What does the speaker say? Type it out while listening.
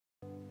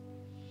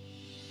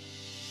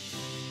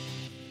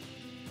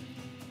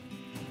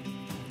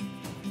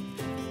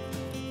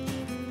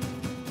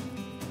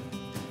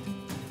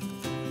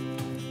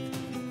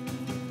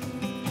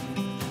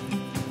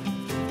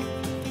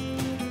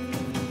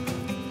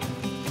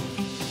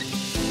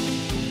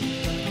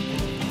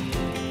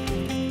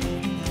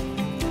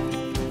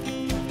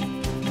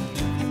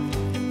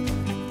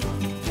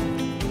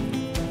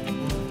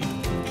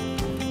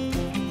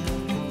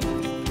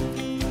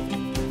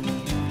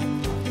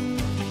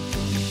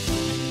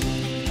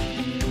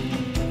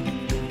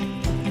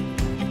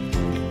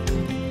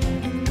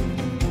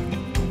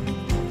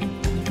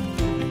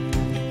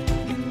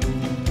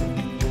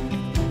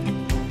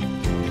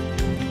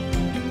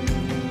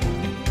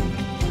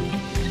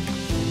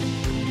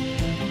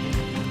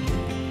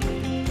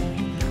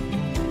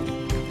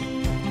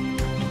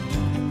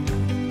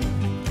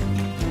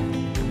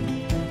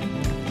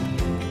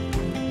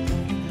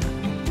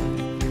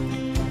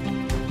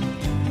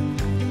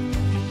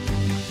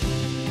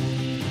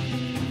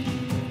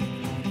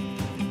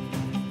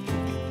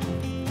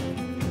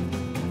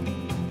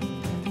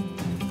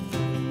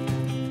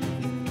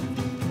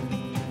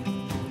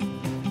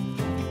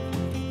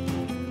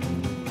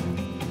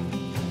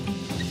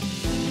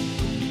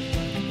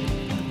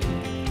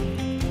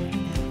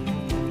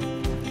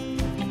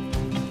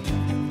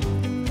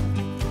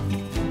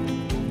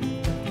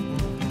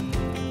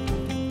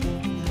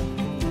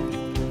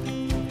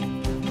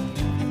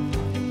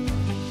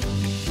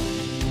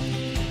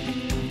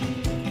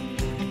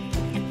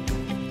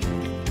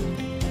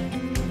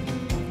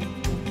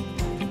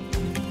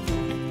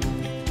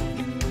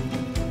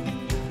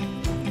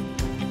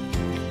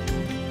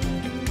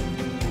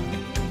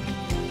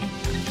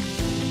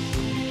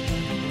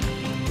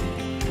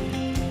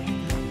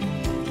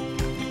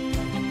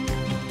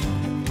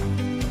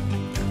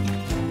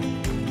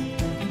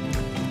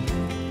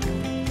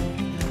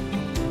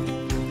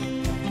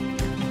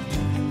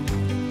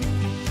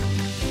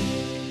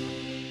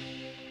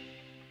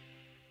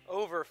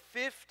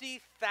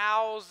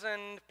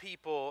1,000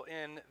 people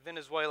in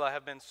Venezuela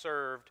have been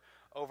served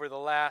over the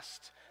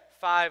last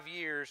 5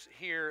 years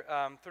here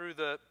through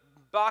the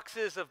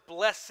Boxes of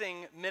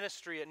Blessing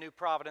ministry at New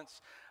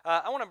Providence.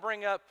 I want to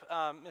bring up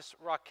Miss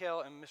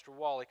Raquel and Mr.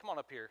 Wally. Come on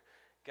up here,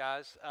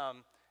 guys.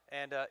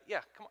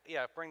 Yeah, come on.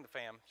 Yeah, bring the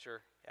fam.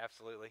 Sure,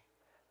 absolutely.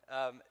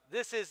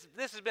 This has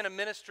been a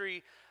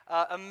ministry,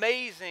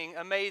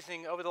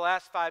 amazing over the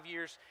last 5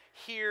 years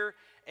here,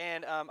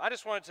 and I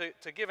just wanted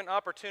to give an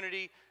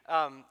opportunity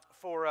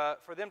for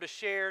them to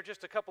share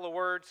just a couple of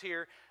words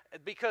here,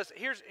 because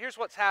here's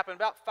what's happened.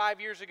 About 5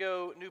 years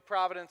ago, New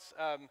Providence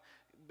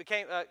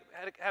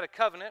had a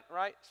covenant,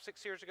 right?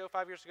 6 years ago,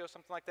 5 years ago,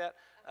 something like that,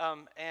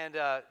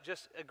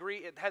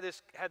 It had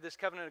this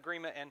covenant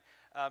agreement, and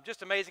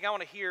just amazing. I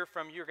want to hear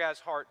from your guys'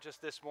 heart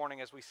just this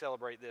morning as we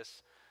celebrate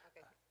this.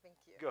 Okay, thank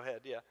you. Go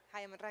ahead, yeah.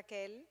 Hi, I'm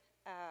Raquel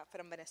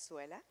from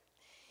Venezuela,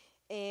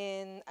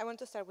 and I want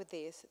to start with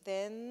this.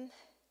 Then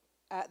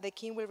the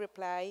king will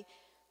reply,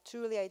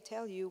 "Truly I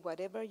tell you,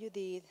 whatever you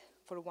did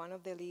for one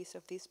of the least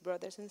of these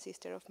brothers and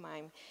sisters of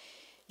mine,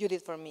 you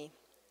did for me."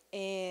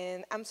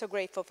 And I'm so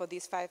grateful for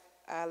these 5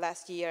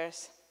 last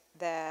years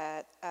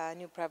that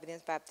New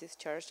Providence Baptist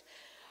Church,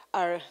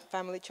 our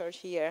family church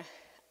here,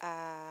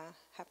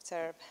 have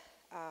served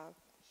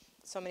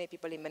so many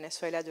people in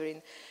Venezuela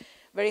during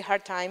very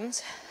hard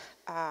times,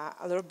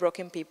 a lot of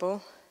broken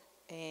people,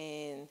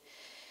 and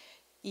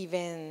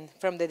even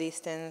from the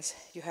distance,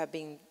 you have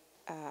been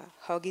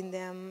hugging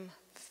them,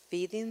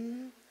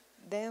 feeding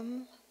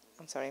them.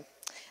 I'm sorry,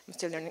 I'm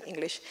still learning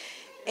English.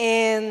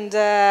 And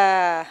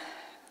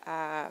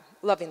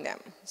loving them.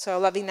 So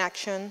Love in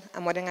Action,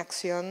 Amor en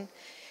Acción,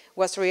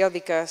 was real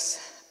because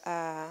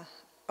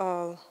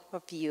all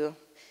of you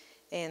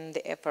and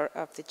the effort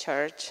of the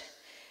church.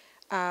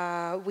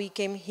 We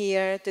came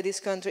here to this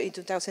country in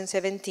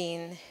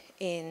 2017,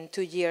 and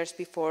 2 years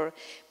before,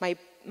 my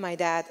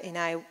dad and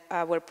I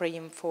were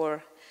praying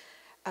for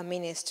a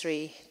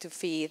ministry to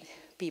feed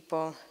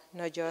people,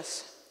 not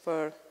just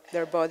for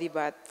their body,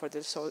 but for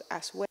their soul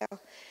as well.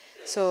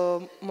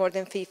 So more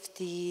than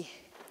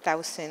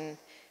 50,000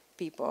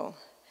 people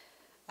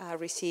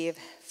receive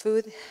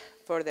food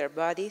for their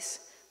bodies,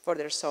 for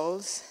their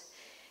souls,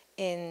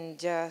 and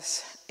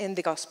just in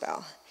the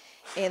gospel.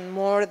 And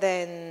more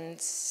than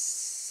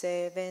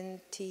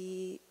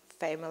 70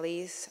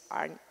 families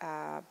are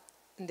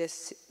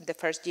the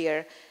first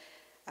year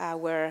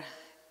were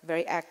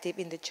very active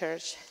in the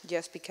church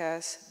just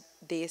because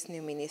this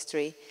new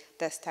ministry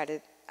that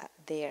started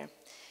there.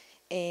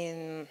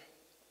 And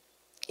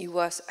it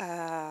was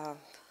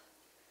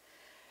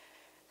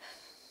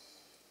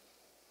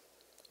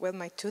well,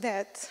 my 2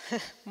 dads,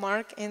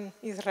 Mark and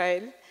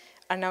Israel,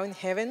 are now in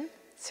heaven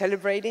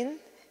celebrating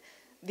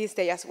this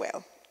day as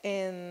well,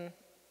 and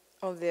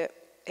all the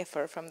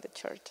effort from the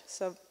church.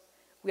 So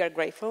we are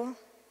grateful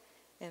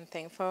and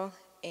thankful,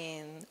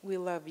 and we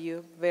love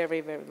you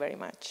very, very, very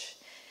much.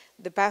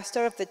 The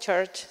pastor of the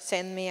church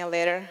sent me a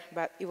letter,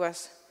 but it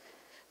was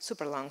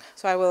super long,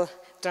 so I will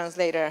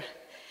translate it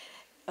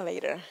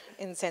later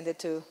and send it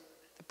to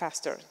the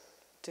pastor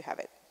to have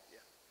it.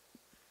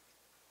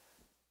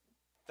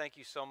 Thank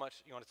you so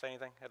much. You want to say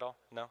anything at all?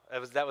 No?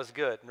 That was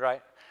good,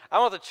 right? I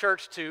want the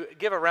church to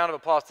give a round of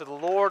applause to the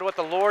Lord, what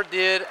the Lord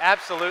did.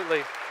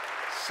 Absolutely.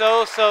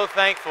 So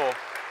thankful.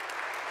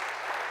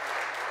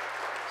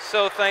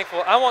 So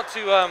thankful. I want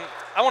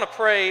to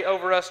pray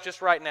over us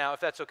just right now, if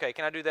that's okay.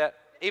 Can I do that?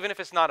 Even if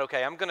it's not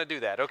okay, I'm going to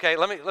do that, okay?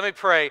 Let me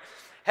pray.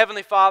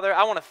 Heavenly Father,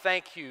 I want to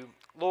thank you,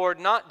 Lord,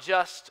 not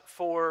just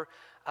for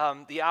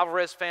the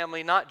Alvarez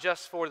family, not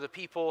just for the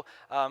people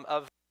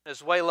of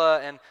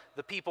Venezuela and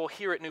the people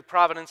here at New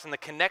Providence and the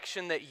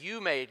connection that you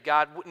made,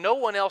 God. No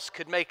one else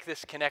could make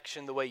this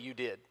connection the way you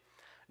did.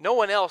 No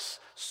one else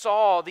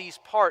saw these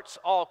parts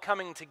all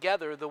coming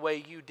together the way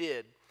you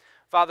did.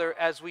 Father,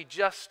 as we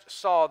just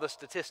saw the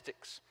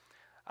statistics,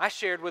 I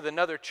shared with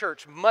another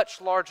church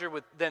much larger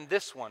than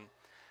this one,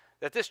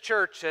 that this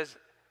church has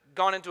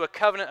gone into a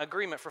covenant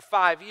agreement for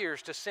 5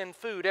 years to send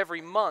food every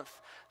month,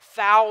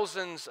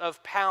 thousands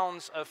of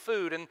pounds of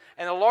food, and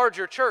a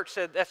larger church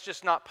said that's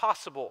just not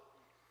possible.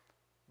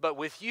 But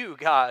with you,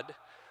 God,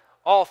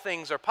 all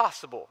things are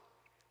possible.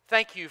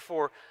 Thank you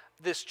for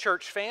this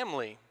church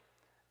family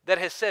that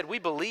has said we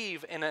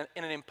believe in an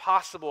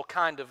impossible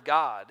kind of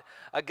God,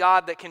 a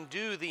God that can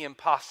do the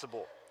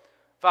impossible.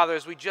 Father,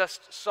 as we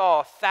just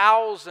saw,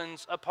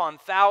 thousands upon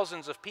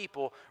thousands of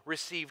people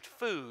received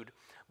food.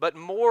 But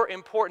more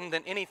important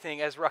than anything,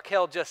 as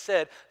Raquel just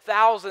said,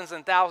 thousands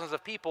and thousands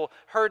of people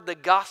heard the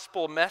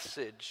gospel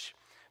message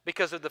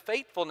because of the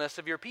faithfulness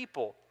of your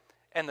people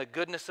and the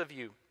goodness of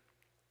you.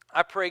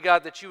 I pray,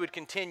 God, that you would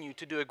continue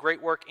to do a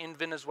great work in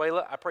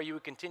Venezuela. I pray you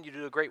would continue to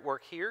do a great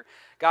work here.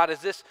 God,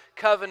 as this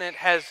covenant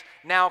has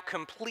now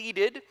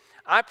completed,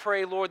 I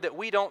pray, Lord, that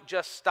we don't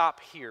just stop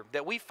here,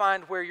 that we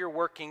find where you're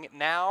working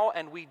now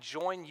and we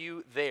join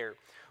you there.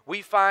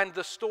 We find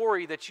the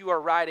story that you are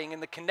writing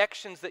and the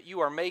connections that you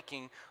are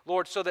making,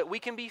 Lord, so that we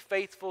can be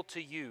faithful to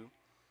you.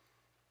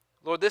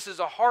 Lord, this is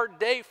a hard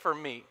day for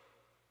me.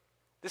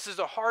 This is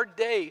a hard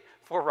day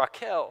for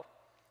Raquel.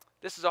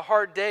 This is a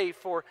hard day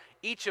for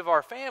each of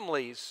our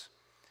families,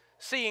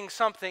 seeing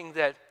something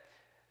that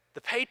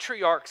the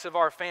patriarchs of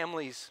our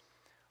families,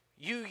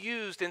 you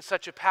used in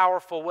such a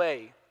powerful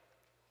way.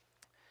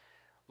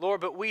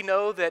 Lord, but we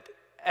know that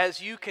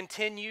as you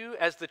continue,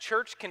 as the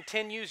church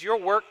continues, your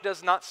work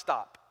does not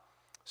stop.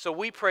 So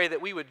we pray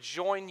that we would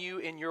join you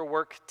in your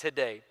work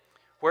today.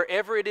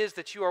 Wherever it is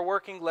that you are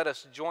working, let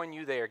us join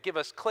you there. Give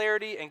us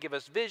clarity and give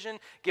us vision.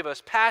 Give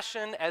us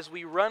passion as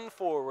we run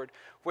forward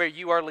where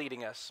you are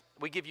leading us.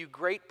 We give you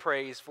great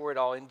praise for it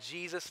all. In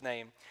Jesus'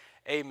 name,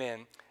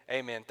 amen.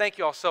 Amen. Thank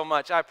you all so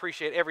much. I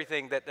appreciate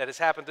everything that has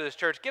happened to this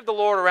church. Give the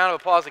Lord a round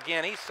of applause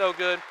again. He's so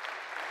good.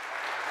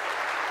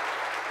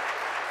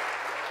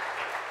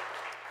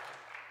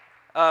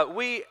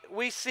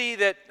 We see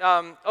that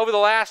over the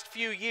last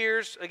few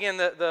years, again,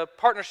 the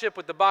partnership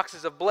with the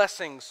Boxes of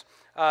Blessings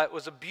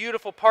was a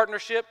beautiful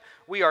partnership.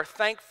 We are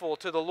thankful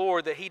to the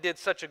Lord that He did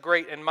such a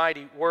great and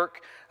mighty work.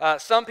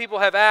 Some people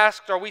have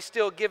asked, are we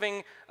still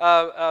giving,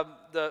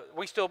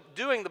 we still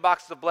doing the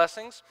Boxes of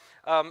Blessings?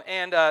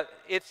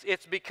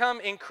 It's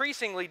become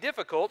increasingly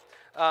difficult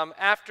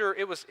after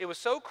it was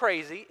so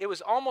crazy. It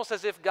was almost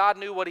as if God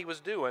knew what He was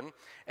doing,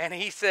 and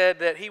He said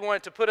that He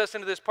wanted to put us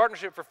into this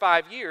partnership for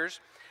 5 years.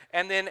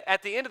 And then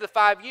at the end of the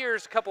 5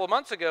 years, a couple of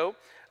months ago,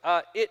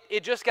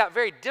 it just got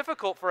very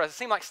difficult for us. It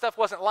seemed like stuff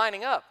wasn't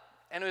lining up.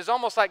 And it was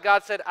almost like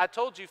God said, I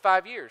told you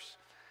 5 years.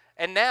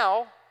 And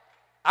now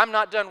I'm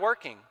not done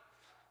working.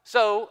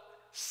 So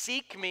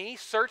seek me,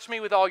 search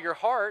me with all your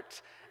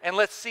heart, and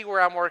let's see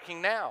where I'm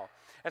working now.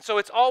 And so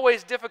it's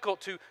always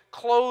difficult to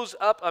close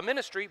up a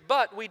ministry,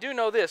 but we do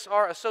know this.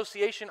 Our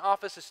association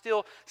office is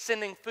still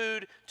sending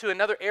food to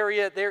another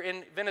area there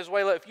in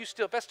Venezuela.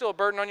 If that's still a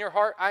burden on your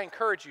heart, I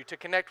encourage you to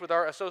connect with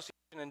our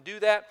association and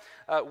do that.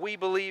 We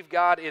believe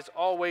God is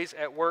always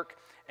at work,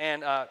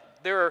 and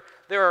there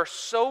are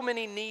so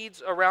many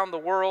needs around the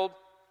world,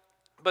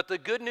 but the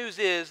good news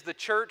is the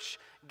church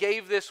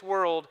gave this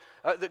world,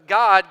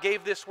 God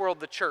gave this world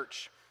the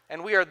church.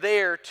 And we are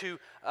there to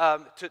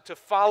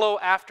follow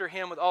after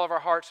Him with all of our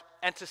hearts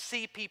and to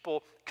see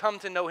people come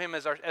to know Him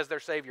as their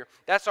Savior.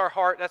 That's our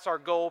heart. That's our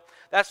goal.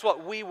 That's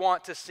what we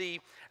want to see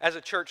as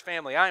a church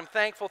family. I am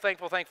thankful.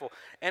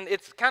 And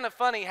it's kind of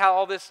funny how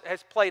all this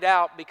has played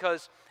out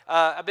because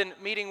I've been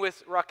meeting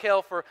with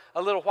Raquel for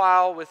a little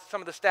while with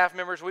some of the staff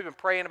members. We've been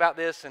praying about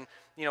this and,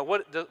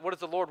 what is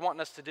the Lord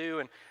wanting us to do?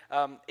 And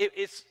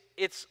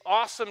it's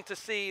awesome to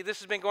see. This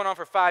has been going on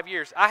for 5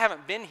 years. I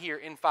haven't been here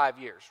in 5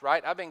 years,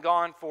 right? I've been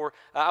gone for,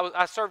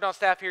 I served on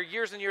staff here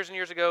years and years and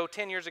years ago.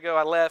 10 years ago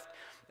I left,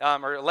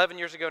 or 11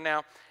 years ago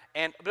now.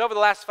 But over the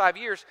last 5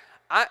 years,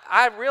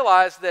 I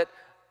realized that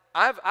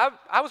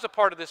I was a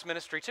part of this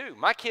ministry too.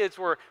 My kids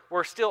were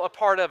still a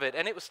part of it,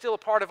 and it was still a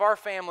part of our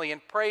family and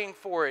praying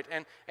for it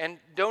and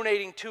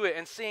donating to it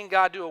and seeing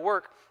God do a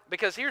work.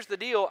 Because here's the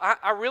deal,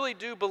 I really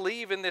do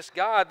believe in this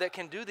God that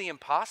can do the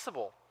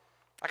impossible.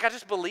 Like, I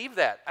just believe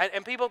that.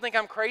 And people think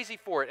I'm crazy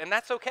for it, and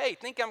that's okay.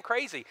 Think I'm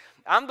crazy.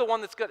 I'm the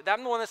one that's good.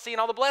 I'm the one that's seeing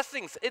all the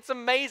blessings. It's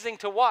amazing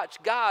to watch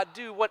God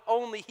do what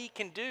only He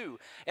can do.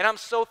 And I'm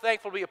so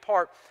thankful to be a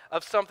part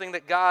of something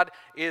that God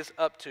is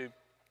up to.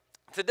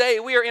 Today,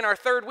 we are in our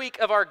third week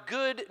of our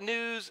Good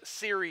News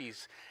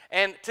series.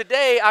 And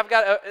today,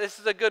 this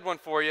is a good one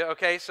for you,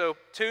 okay? So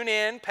tune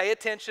in, pay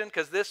attention,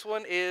 because this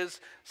one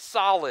is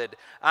solid.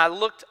 I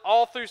looked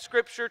all through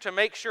Scripture to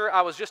make sure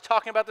I was just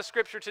talking about the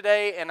Scripture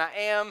today, and I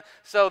am,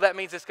 so that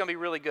means it's going to be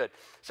really good.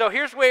 So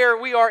here's where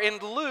we are in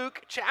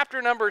Luke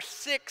chapter number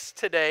 6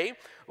 today.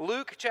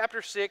 Luke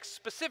chapter 6,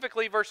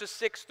 specifically verses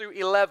 6 through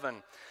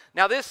 11.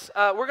 Now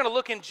we're going to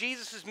look in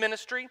Jesus'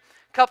 ministry.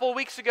 A couple of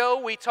weeks ago,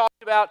 we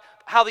talked about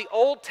how the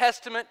Old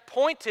Testament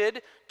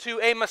pointed to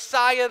a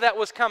Messiah that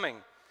was coming.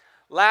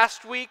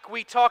 Last week,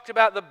 we talked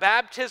about the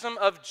baptism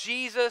of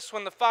Jesus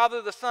when the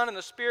Father, the Son, and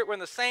the Spirit were in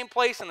the same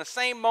place in the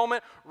same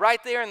moment,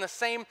 right there in the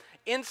same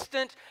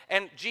instant,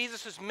 and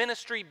Jesus'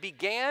 ministry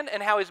began,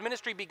 and how His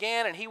ministry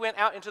began, and He went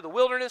out into the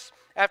wilderness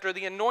after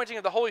the anointing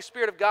of the Holy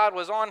Spirit of God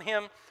was on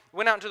Him,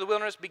 went out into the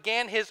wilderness,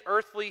 began His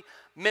earthly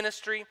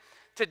ministry.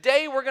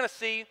 Today, we're going to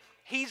see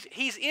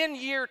He's in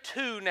year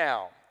 2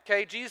 now.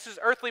 Okay, Jesus'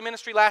 earthly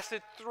ministry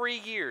lasted 3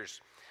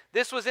 years.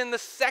 This was in the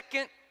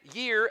second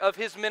year of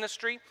His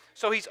ministry,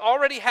 so He's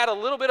already had a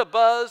little bit of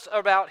buzz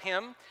about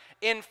Him.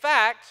 In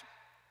fact,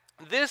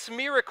 this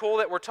miracle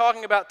that we're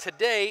talking about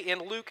today in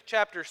Luke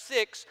chapter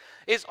 6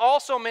 is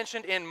also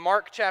mentioned in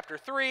Mark chapter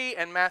 3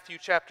 and Matthew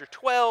chapter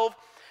 12.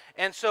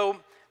 And so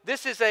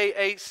this is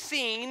a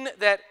scene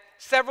that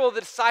several of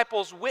the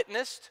disciples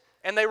witnessed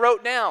and they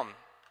wrote down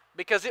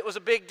because it was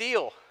a big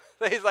deal.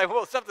 He's like,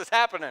 well, something's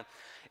happening.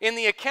 In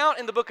the account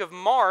in the book of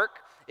Mark,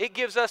 it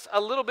gives us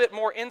a little bit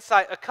more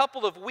insight. A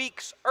couple of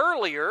weeks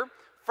earlier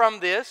from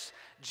this,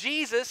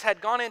 Jesus had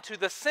gone into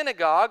the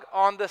synagogue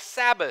on the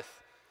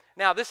Sabbath.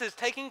 Now, this is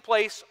taking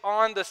place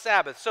on the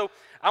Sabbath. So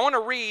I want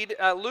to read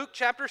Luke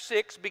chapter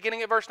 6,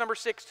 beginning at verse number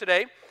 6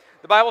 today.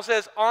 The Bible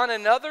says, on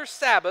another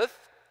Sabbath,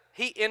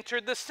 He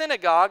entered the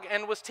synagogue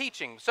and was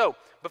teaching. So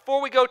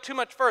before we go too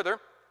much further,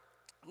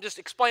 just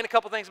explain a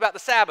couple things about the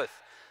Sabbath.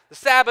 The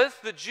Sabbath,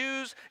 the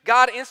Jews,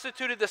 God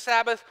instituted the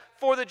Sabbath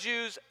for the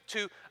Jews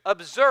to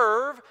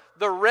observe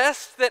the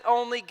rest that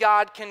only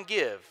God can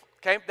give.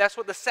 Okay, that's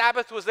what the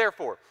Sabbath was there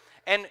for.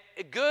 And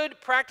good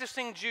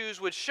practicing Jews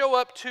would show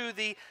up to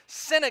the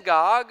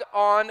synagogue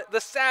on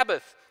the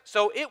Sabbath.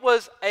 So it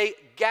was a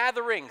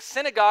gathering.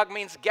 Synagogue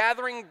means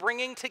gathering,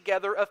 bringing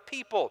together of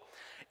people.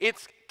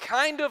 It's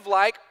kind of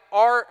like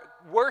our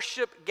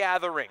worship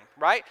gathering,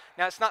 right?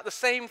 Now, it's not the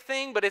same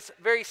thing, but it's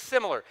very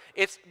similar.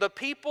 It's the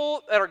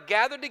people that are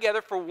gathered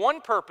together for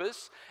one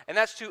purpose, and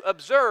that's to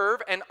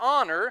observe and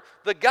honor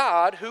the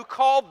God who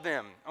called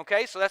them,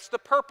 okay? So that's the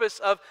purpose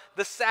of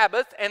the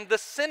Sabbath and the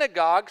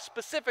synagogue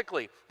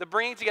specifically, the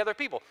bringing together of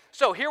people.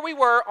 So here we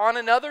were on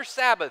another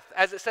Sabbath,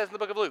 as it says in the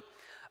book of Luke.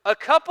 A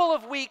couple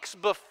of weeks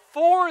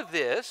before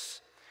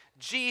this,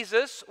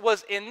 Jesus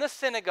was in the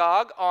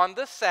synagogue on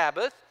the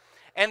Sabbath,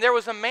 and there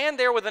was a man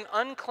there with an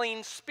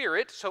unclean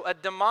spirit, so a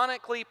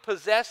demonically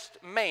possessed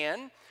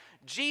man.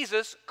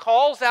 Jesus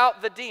calls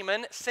out the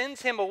demon,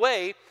 sends him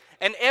away,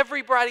 and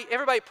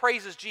everybody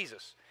praises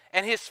Jesus.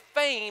 And his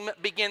fame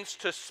begins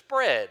to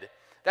spread.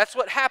 That's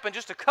what happened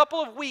just a couple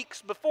of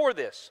weeks before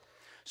this.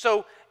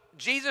 So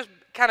Jesus,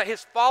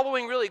 his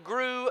following really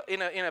grew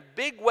in a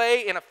big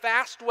way, in a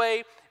fast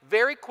way,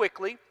 very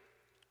quickly,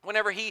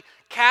 whenever he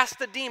cast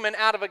the demon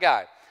out of a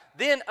guy.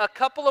 Then a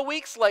couple of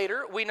weeks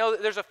later, we know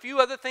that there's a few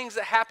other things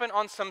that happen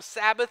on some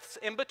Sabbaths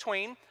in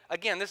between.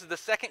 Again, this is the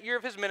second year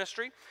of his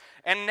ministry.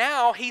 And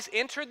now he's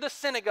entered the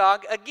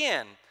synagogue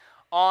again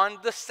on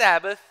the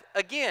Sabbath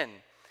again.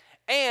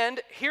 And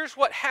here's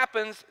what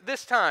happens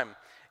this time.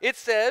 It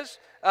says,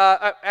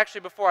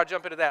 actually before I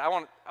jump into that, I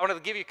want to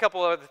give you a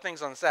couple of other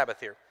things on the Sabbath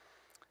here.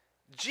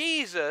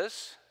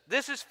 Jesus,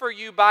 this is for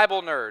you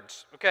Bible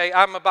nerds, okay?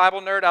 I'm a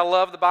Bible nerd. I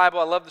love the Bible.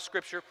 I love the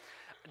Scripture.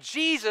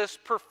 Jesus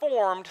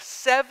performed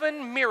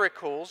 7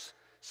 miracles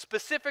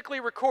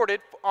specifically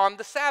recorded on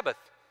the Sabbath.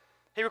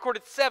 He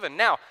recorded 7.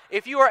 Now,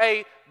 if you are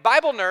a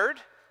Bible nerd,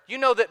 you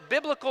know that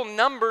biblical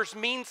numbers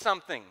mean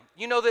something.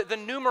 You know that the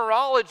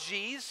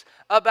numerologies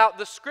about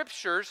the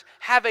Scriptures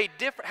have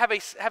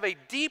a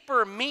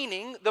deeper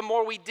meaning the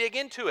more we dig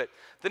into it.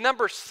 The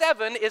number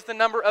 7 is the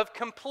number of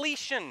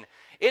completion.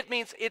 It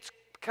means it's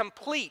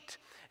complete.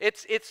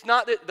 It's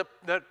not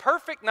the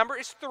perfect number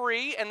is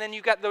 3, and then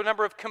you got the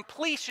number of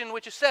completion,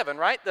 which is 7,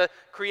 right? The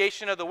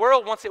creation of the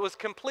world, once it was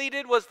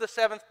completed, was the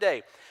 7th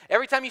day.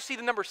 Every time you see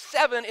the number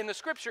 7 in the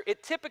Scripture,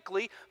 it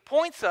typically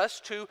points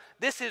us to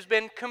this has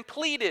been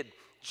completed.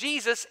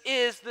 Jesus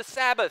is the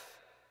Sabbath,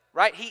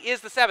 right? He is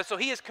the Sabbath. So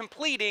he is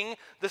completing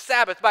the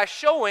Sabbath by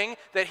showing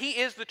that he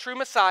is the true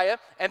Messiah,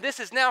 and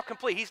this is now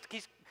complete.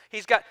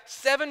 He's got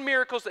 7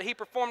 miracles that he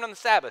performed on the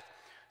Sabbath.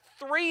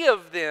 3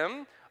 of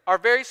them are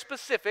very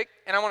specific,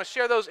 and I want to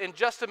share those in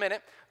just a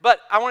minute, but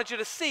I want you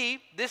to see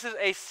this is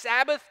a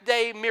Sabbath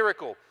day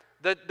miracle.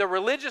 The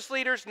religious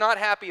leaders not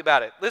happy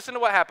about it. Listen to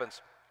what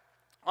happens.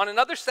 On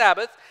another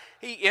Sabbath,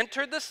 he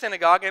entered the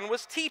synagogue and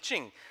was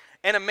teaching,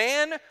 and a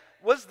man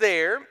was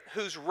there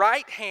whose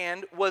right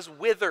hand was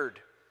withered.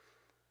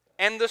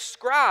 And the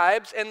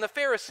scribes and the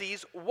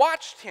Pharisees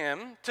watched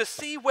him to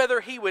see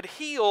whether he would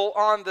heal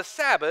on the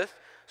Sabbath,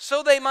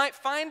 so they might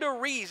find a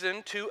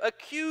reason to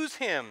accuse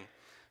him.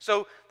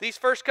 So these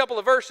first couple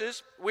of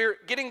verses, we're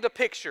getting the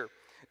picture.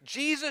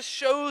 Jesus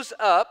shows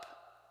up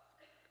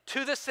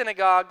to the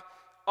synagogue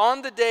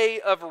on the day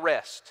of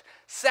rest.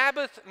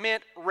 Sabbath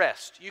meant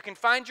rest. You can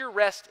find your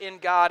rest in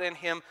God and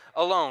Him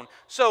alone.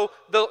 So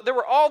there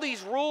were all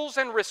these rules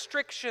and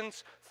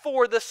restrictions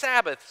for the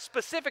Sabbath.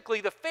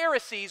 Specifically, the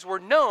Pharisees were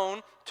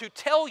known to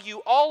tell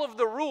you all of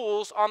the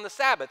rules on the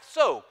Sabbath.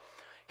 So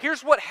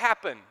here's what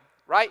happened,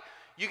 right?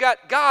 You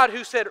got God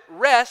who said,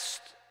 rest,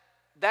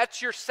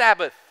 that's your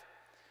Sabbath.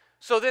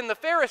 So then the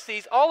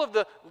Pharisees, all of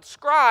the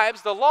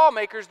scribes, the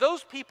lawmakers,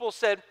 those people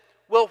said,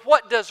 well,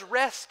 what does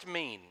rest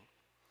mean?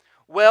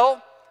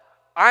 Well,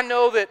 I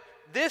know that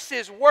this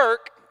is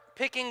work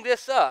picking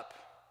this up,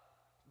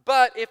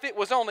 but if it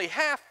was only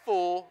half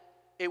full,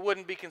 it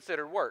wouldn't be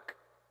considered work.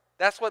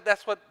 That's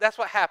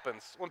what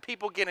happens when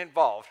people get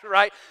involved,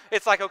 right?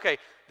 It's like, okay,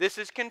 this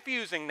is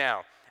confusing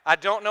now. I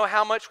don't know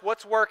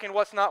what's work and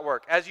what's not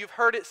work. As you've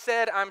heard it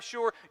said, I'm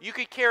sure you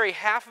could carry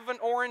half of an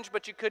orange,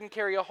 but you couldn't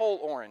carry a whole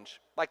orange.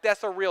 Like,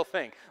 that's a real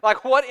thing.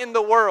 Like, what in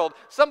the world?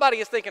 Somebody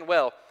is thinking,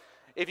 well,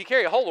 if you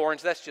carry a whole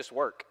orange, that's just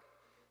work.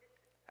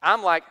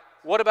 I'm like,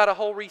 what about a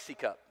whole Reese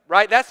cup?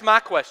 Right? That's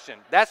my question.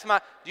 Do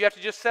you have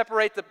to just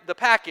separate the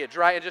package,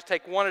 right, and just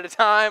take one at a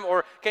time,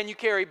 or can you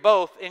carry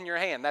both in your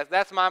hand?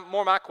 That's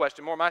more my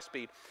question, more my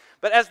speed.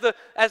 But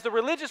as the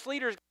religious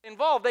leaders got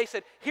involved, they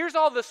said, here's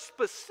all the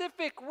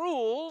specific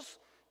rules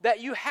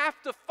that you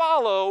have to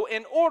follow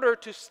in order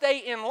to stay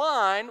in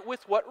line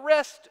with what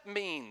rest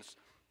means.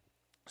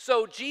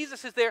 So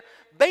Jesus is there.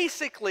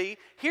 Basically,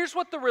 here's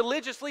what the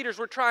religious leaders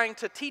were trying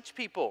to teach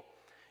people.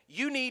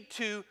 You need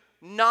to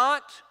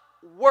not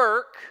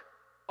work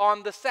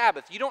on the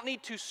Sabbath. You don't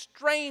need to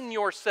strain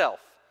yourself.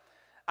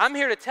 I'm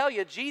here to tell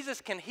you,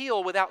 Jesus can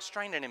heal without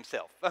straining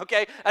himself,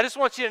 okay? I just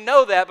want you to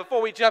know that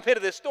before we jump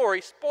into this story.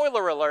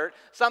 Spoiler alert,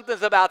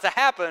 something's about to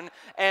happen,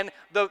 and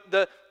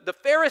the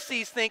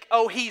Pharisees think,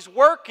 oh, he's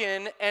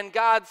working, and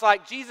God's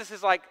like, Jesus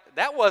is like,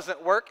 that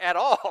wasn't work at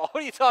all.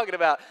 What are you talking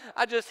about?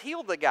 I just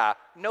healed the guy.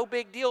 No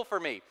big deal for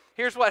me.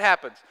 Here's what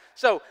happens.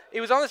 So it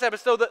was on this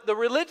episode, the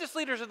religious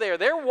leaders are there.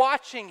 They're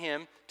watching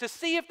him to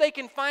see if they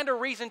can find a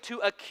reason to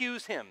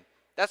accuse him.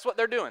 That's what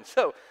they're doing.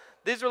 So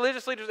these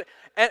religious leaders,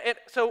 and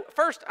so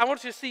first I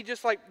want you to see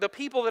just like the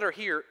people that are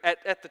here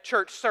at the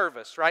church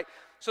service, right?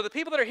 So the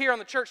people that are here on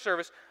the church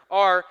service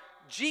are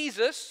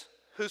Jesus,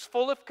 who's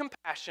full of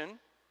compassion,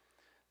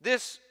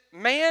 this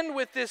man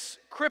with this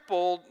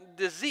crippled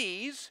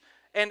disease,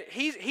 and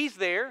he's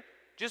there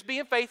just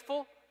being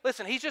faithful.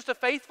 Listen, he's just a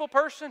faithful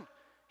person.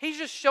 He's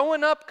just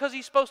showing up because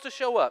he's supposed to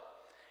show up.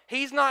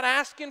 He's not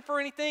asking for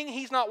anything.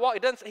 He's not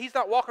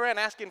walking around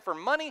asking for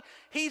money.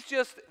 He's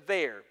just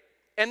there.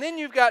 And then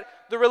you've got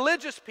the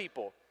religious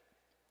people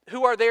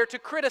who are there to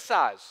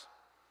criticize.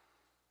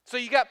 So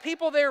you got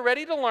people there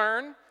ready to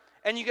learn,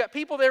 and you got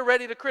people there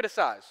ready to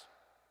criticize.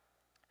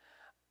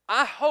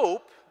 I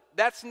hope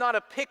that's not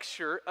a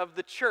picture of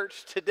the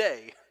church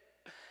today.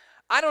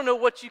 I don't know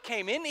what you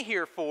came in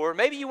here for.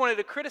 Maybe you wanted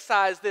to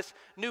criticize this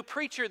new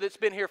preacher that's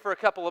been here for a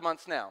couple of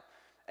months now,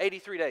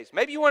 83 days.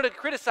 Maybe you wanted to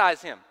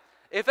criticize him.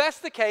 If that's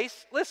the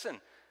case, listen,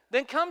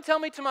 then come tell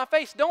me to my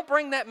face. Don't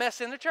bring that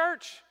mess into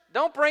church.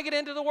 Don't bring it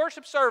into the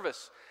worship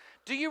service.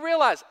 Do you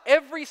realize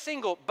every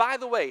single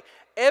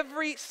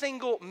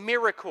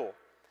miracle,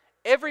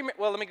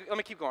 well, let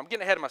me keep going. I'm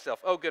getting ahead of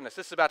myself. Oh, goodness,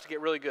 this is about to get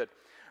really good.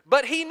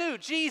 But he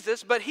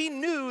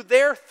knew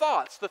their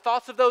thoughts, the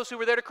thoughts of those who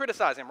were there to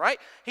criticize him, right?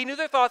 He knew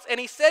their thoughts, and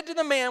he said to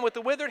the man with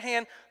the withered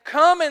hand,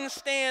 come and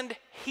stand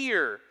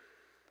here.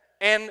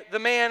 And the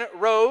man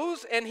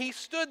rose, and he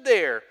stood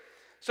there.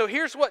 So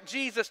here's what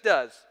Jesus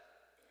does.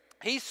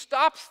 He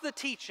stops the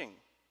teaching.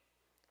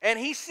 And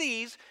he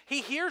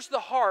hears the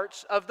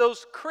hearts of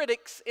those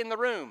critics in the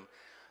room,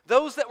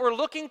 those that were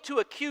looking to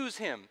accuse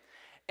him.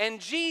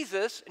 And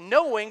Jesus,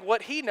 knowing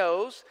what he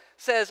knows,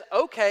 says,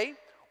 okay,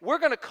 we're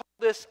going to call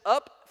this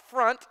up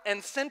front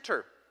and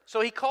center.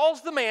 So he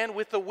calls the man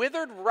with the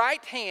withered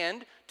right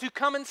hand to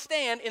come and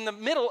stand in the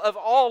middle of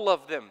all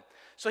of them.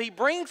 So he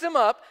brings him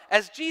up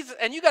as Jesus,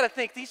 and you got to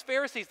think, these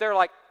Pharisees, they're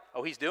like,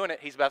 oh, he's doing it.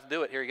 He's about to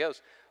do it. Here he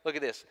goes. Look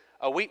at this.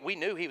 Oh, we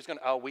knew he was going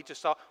to. Oh,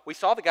 we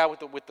saw the guy with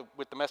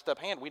the messed up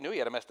hand. We knew he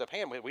had a messed up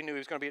hand. We knew he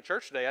was going to be at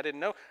church today. I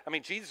didn't know. I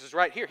mean, Jesus is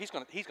right here. He's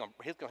going to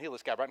heal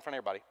this guy right in front of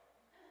everybody.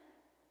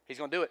 He's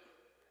going to do it.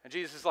 And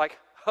Jesus is like,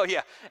 oh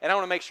yeah. And I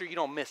want to make sure you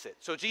don't miss it.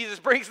 So Jesus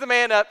brings the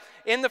man up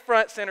in the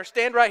front center.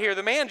 Stand right here.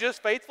 The man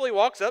just faithfully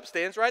walks up,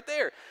 stands right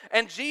there.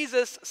 And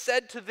Jesus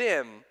said to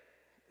them,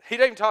 he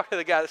doesn't even talk to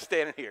the guy that's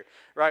standing here,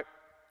 right?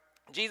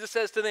 Jesus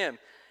says to them,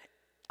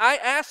 I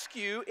ask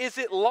you, is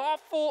it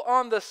lawful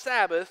on the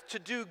Sabbath to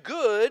do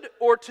good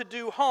or to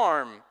do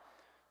harm,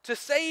 to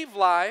save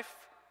life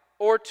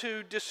or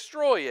to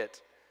destroy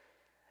it?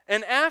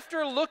 And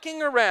after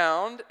looking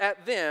around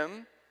at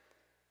them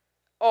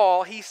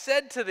all, he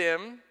said to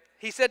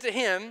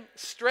him,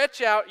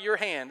 stretch out your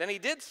hand. And he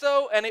did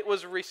so, and it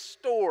was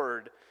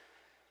restored.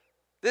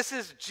 This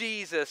is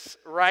Jesus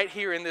right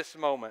here in this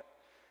moment.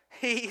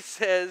 He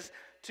says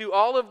to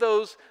all of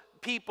those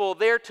people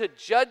there to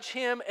judge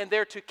him, and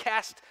they're to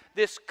cast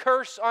this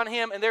curse on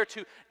him, and they're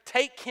to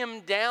take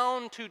him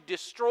down, to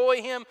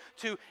destroy him,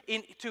 to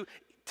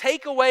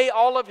take away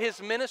all of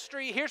his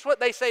ministry. Here's what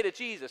they say to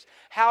Jesus.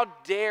 How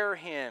dare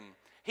him?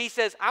 He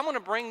says, I'm going to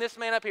bring this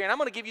man up here, and I'm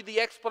going to give you the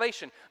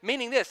explanation.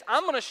 Meaning this,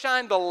 I'm going to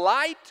shine the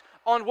light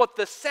on what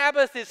the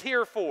Sabbath is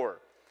here for.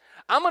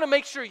 I'm going to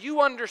make sure you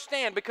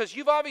understand, because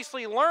you've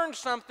obviously learned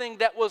something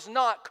that was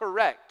not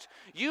correct.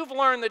 You've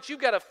learned that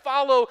you've got to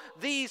follow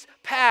these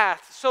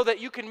paths so that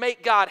you can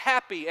make God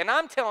happy. And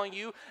I'm telling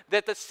you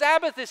that the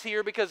Sabbath is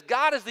here because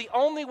God is the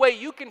only way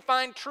you can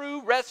find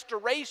true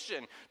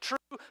restoration, true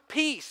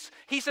peace.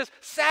 He says,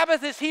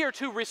 Sabbath is here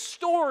to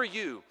restore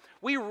you.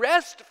 We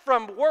rest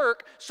from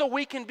work so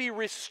we can be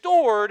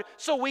restored,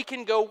 so we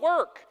can go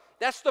work.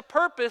 That's the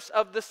purpose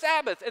of the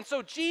Sabbath. And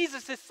so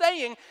Jesus is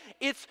saying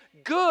it's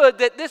good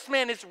that this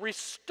man is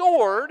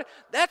restored.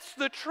 That's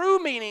the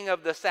true meaning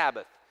of the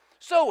Sabbath.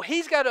 So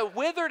he's got a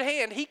withered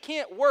hand. He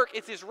can't work.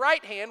 It's his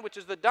right hand, which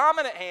is the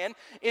dominant hand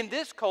in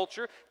this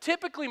culture.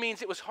 Typically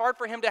means it was hard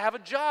for him to have a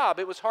job.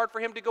 It was hard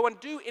for him to go and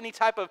do any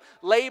type of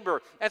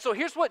labor. And so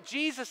here's what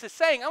Jesus is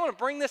saying. I'm going to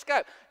bring this guy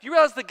up. Do you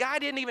realize the guy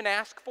didn't even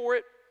ask for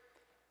it?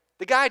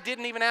 The guy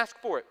didn't even ask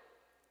for it.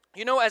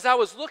 You know, as I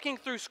was looking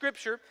through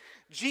Scripture,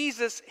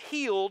 Jesus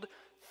healed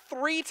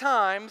 3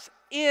 times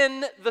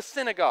in the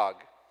synagogue.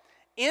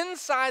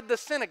 Inside the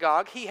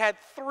synagogue, he had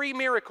 3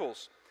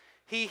 miracles.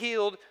 He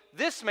healed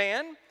this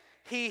man.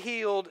 He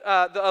healed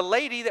a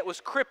lady that was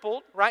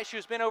crippled, right? She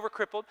was bent over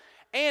crippled.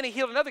 And he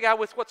healed another guy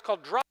with what's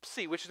called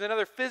dropsy, which is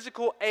another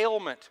physical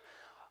ailment.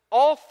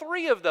 All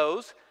 3 of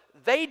those,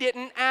 they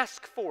didn't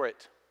ask for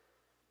it.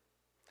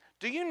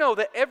 Do you know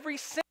that every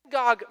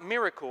synagogue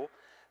miracle,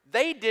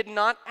 they did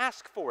not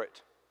ask for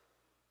it?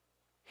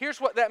 Here's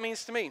what that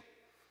means to me.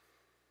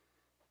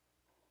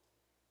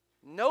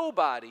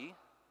 Nobody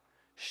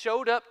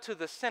showed up to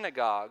the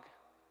synagogue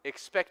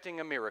expecting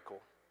a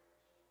miracle.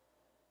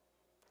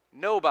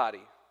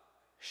 Nobody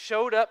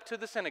showed up to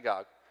the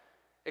synagogue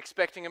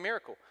expecting a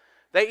miracle.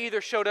 They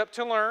either showed up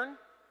to learn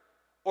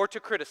or to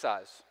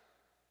criticize.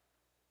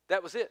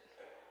 That was it.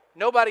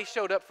 Nobody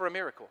showed up for a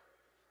miracle.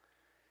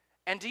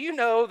 And do you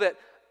know that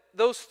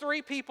those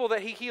 3 people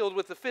that he healed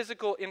with the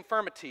physical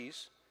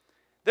infirmities,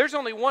 there's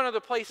only one other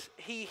place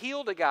he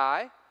healed a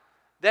guy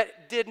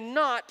that did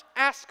not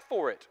ask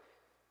for it.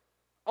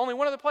 Only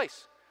one other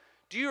place.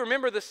 Do you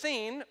remember the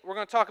scene we're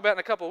going to talk about in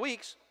a couple of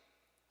weeks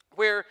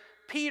where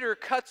Peter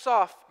cuts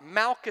off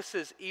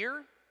Malchus's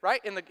ear, right?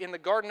 In the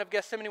Garden of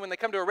Gethsemane, when they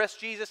come to arrest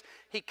Jesus,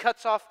 he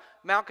cuts off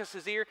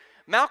Malchus's ear.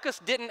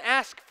 Malchus didn't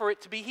ask for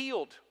it to be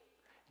healed.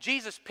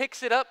 Jesus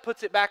picks it up,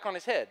 puts it back on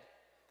his head.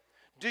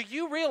 Do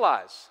you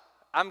realize,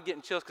 I'm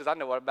getting chills because I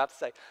know what I'm about to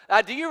say.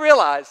 Do you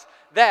realize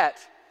that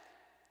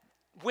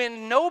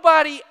when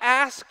nobody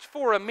asked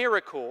for a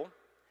miracle,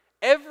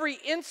 every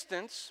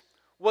instance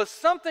was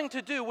something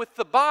to do with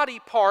the body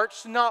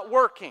parts not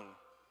working?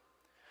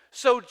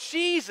 So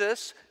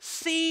Jesus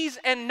sees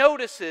and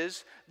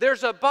notices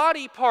there's a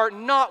body part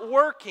not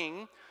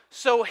working,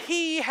 so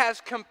he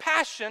has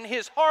compassion,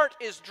 his heart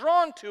is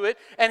drawn to it,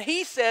 and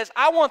he says,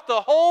 I want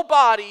the whole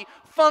body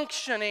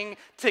functioning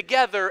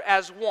together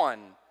as one.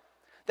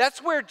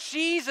 That's where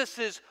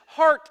Jesus'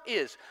 heart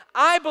is.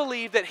 I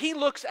believe that he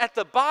looks at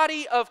the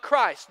body of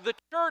Christ, the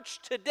church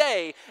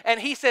today, and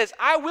he says,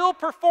 I will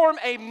perform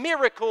a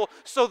miracle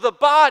so the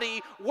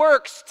body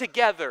works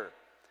together.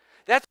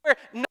 That's where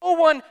no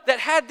one that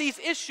had these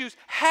issues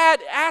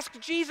had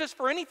asked Jesus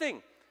for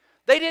anything.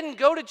 They didn't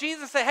go to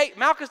Jesus and say, hey,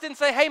 Malchus didn't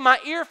say, hey, my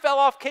ear fell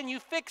off, can you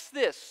fix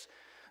this?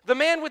 The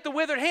man with the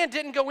withered hand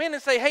didn't go in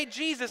and say, hey,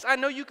 Jesus, I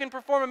know you can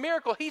perform a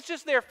miracle. He's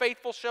just there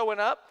faithful showing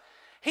up.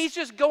 He's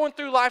just going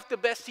through life the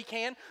best he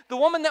can. The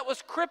woman that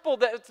was crippled,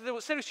 that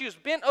said she was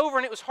bent over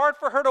and it was hard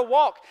for her to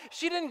walk,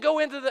 she didn't go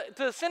into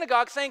the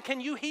synagogue saying,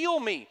 can you heal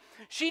me?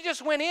 She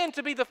just went in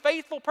to be the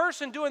faithful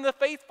person doing the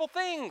faithful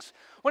things.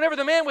 Whenever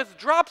the man with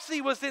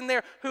dropsy was in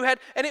there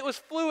and it was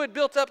fluid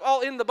built up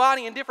all in the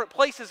body in different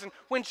places, and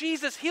when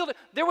Jesus healed it,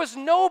 there was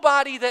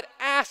nobody that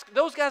asked.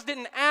 Those guys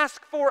didn't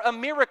ask for a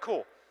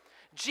miracle.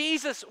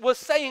 Jesus was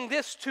saying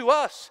this to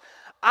us.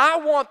 I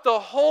want the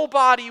whole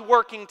body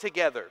working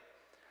together.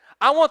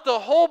 I want the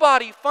whole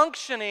body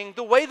functioning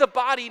the way the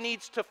body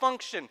needs to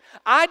function.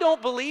 I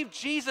don't believe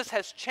Jesus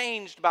has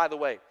changed, by the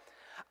way.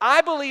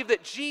 I believe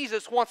that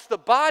Jesus wants the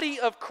body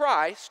of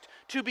Christ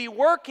to be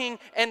working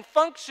and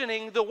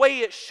functioning the way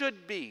it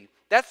should be.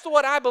 That's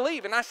what I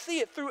believe, and I see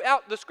it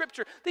throughout the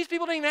Scripture. These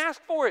people didn't even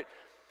ask for it.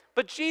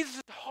 But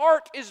Jesus'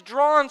 heart is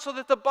drawn so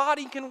that the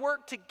body can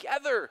work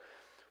together.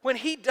 When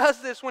he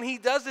does this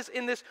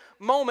in this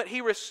moment,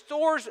 he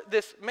restores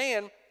this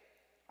man.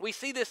 We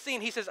see this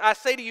scene. He says, I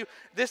say to you,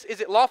 is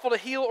it lawful to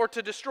heal or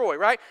to destroy,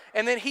 right?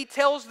 And then he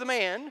tells the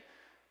man,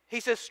 he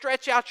says,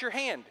 stretch out your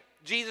hand.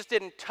 Jesus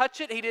didn't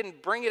touch it. He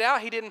didn't bring it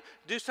out. He didn't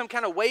do some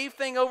kind of wave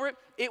thing over it.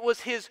 It was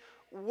his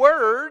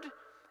word.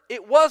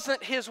 It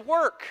wasn't his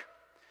work.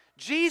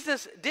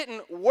 Jesus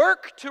didn't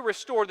work to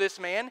restore this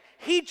man.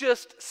 He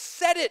just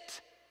said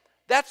it.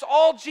 That's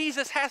all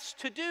Jesus has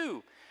to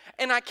do.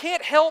 And I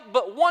can't help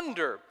but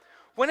wonder,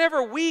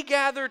 whenever we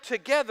gather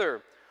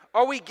together,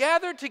 are we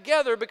gathered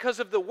together because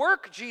of the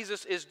work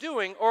Jesus is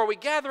doing, or are we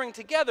gathering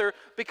together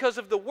because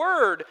of the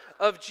word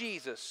of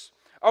Jesus?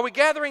 Are we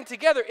gathering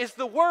together? Is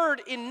the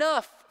word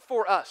enough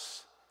for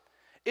us?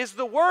 Is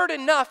the word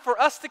enough for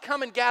us to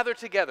come and gather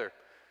together?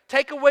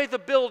 Take away the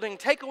building,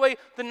 take away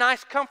the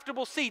nice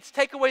comfortable seats,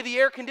 take away the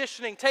air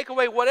conditioning, take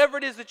away whatever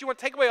it is that you want,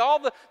 take away all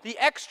the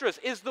extras.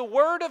 Is the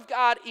word of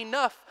God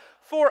enough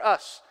for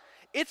us?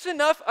 It's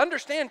enough,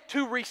 understand,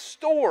 to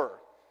restore.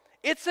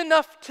 It's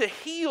enough to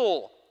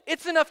heal.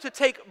 It's enough to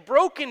take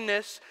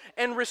brokenness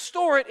and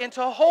restore it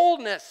into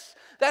wholeness.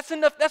 That's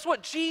enough. That's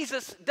what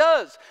Jesus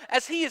does.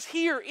 As he is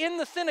here in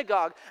the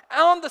synagogue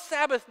on the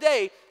Sabbath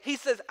day, he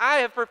says, I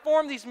have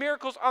performed these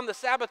miracles on the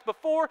Sabbath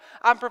before.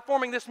 I'm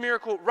performing this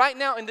miracle right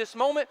now in this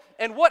moment.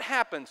 And what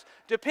happens?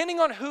 Depending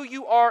on who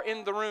you are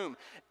in the room.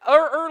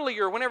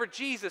 Earlier, whenever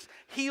Jesus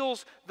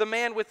heals the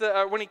man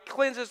when he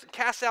cleanses,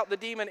 casts out the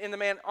demon in the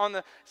man on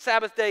the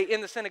Sabbath day in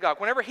the synagogue,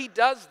 whenever he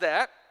does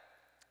that,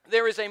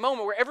 there is a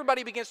moment where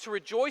everybody begins to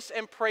rejoice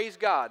and praise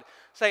God,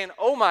 saying,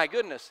 oh my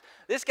goodness,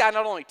 this guy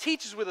not only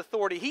teaches with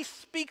authority, he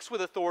speaks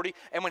with authority,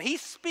 and when he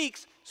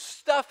speaks,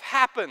 stuff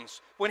happens.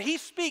 When he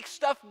speaks,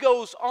 stuff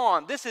goes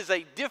on. This is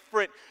a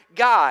different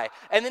guy.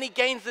 And then he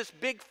gains this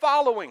big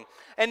following.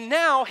 And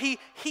now he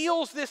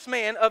heals this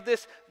man of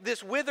this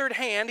withered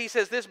hand. He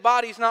says, this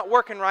body's not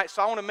working right,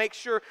 so I want to make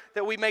sure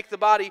that we make the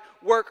body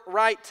work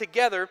right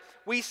together.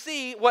 We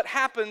see what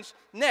happens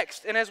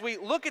next. And as we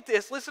look at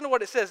this, listen to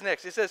what it says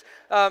next. It says,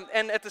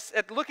 and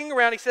at looking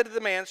around, he said to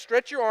the man,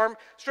 stretch your arm,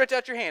 stretch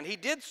out your hand. He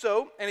did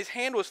so, and his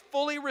hand was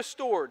fully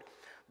restored.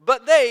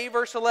 But they,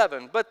 verse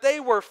 11, but they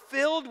were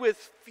filled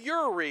with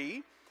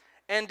fury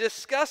and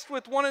discussed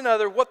with one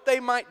another what they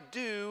might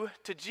do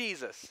to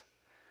Jesus.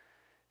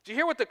 Did you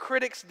hear what the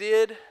critics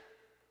did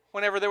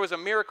whenever there was a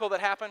miracle that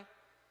happened?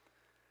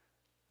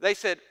 They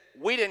said,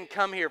 we didn't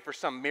come here for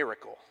some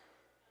miracle.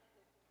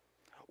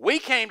 We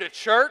came to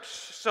church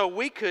so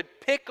we could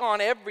pick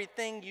on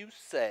everything you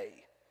say.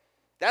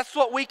 That's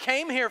what we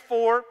came here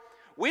for.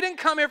 We didn't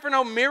come here for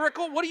no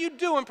miracle. What are you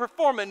doing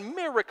performing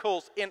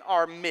miracles in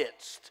our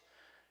midst?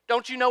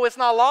 Don't you know it's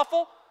not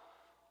lawful?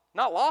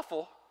 Not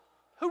lawful?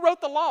 Who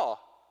wrote the law?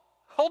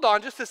 Hold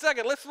on just a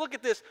second. Let's look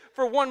at this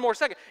for one more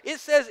second. It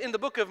says in the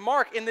book of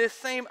Mark, in this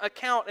same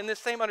account, in this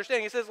same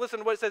understanding, it says, listen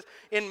to what it says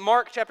in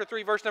Mark chapter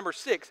 3, verse number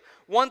 6.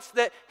 Once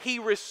that he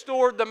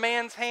restored the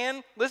man's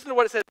hand, listen to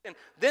what it says.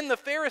 Then the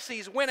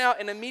Pharisees went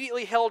out and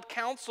immediately held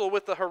counsel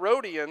with the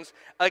Herodians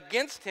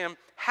against him,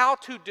 how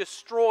to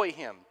destroy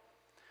him.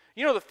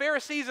 You know, the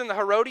Pharisees and the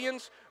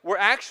Herodians were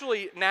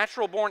actually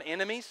natural-born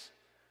enemies.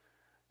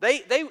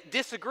 They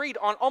disagreed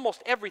on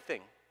almost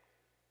everything.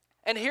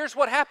 And here's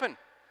what happened.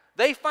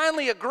 They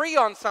finally agree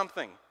on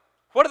something.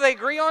 What do they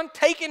agree on?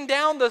 Taking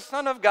down the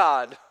Son of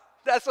God.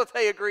 That's what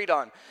they agreed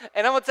on.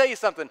 And I'm going to tell you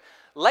something.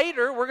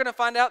 Later, we're going to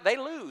find out they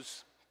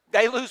lose.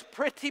 They lose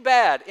pretty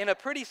bad in a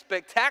pretty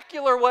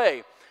spectacular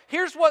way.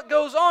 Here's what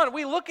goes on.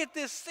 We look at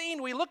this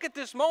scene, we look at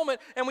this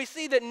moment, and we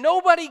see that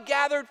nobody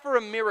gathered for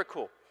a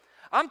miracle.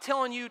 I'm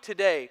telling you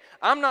today,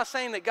 I'm not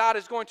saying that God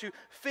is going to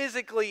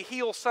physically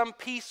heal some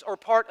piece or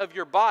part of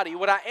your body.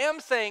 What I am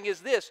saying is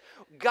this: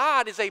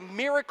 God is a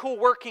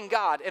miracle-working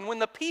God. And when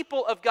the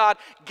people of God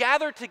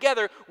gather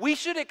together, we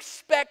should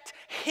expect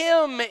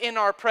Him in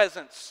our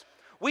presence.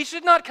 We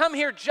should not come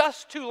here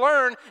just to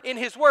learn in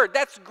His Word.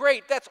 That's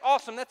great. That's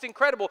awesome. That's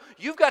incredible.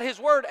 You've got His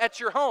Word at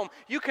your home.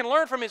 You can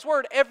learn from His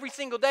Word every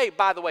single day,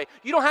 by the way.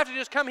 You don't have to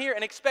just come here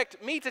and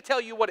expect me to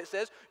tell you what it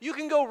says. You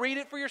can go read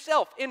it for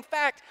yourself. In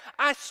fact,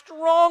 I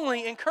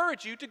strongly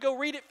encourage you to go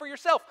read it for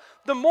yourself.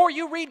 The more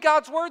you read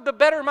God's Word, the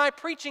better my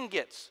preaching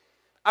gets.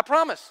 I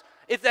promise.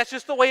 That's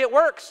just the way it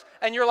works.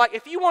 And you're like,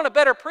 if you want a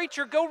better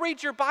preacher, go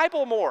read your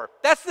Bible more.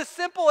 That's as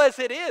simple as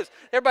it is.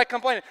 Everybody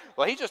complaining,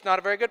 well, he's just not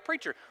a very good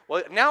preacher.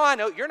 Well, now I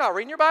know you're not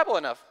reading your Bible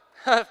enough.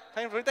 What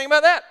do you think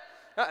about that?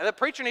 The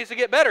preacher needs to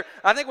get better.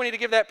 I think we need to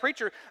give that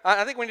preacher,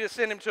 I think we need to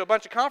send him to a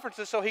bunch of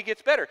conferences so he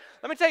gets better.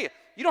 Let me tell you,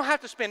 you don't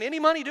have to spend any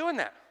money doing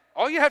that.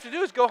 All you have to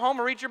do is go home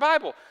and read your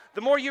Bible.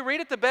 The more you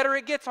read it, the better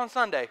it gets on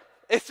Sunday.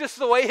 It's just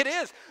the way it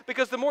is,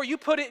 because the more you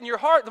put it in your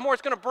heart, the more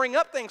it's going to bring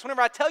up things.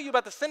 Whenever I tell you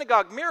about the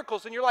synagogue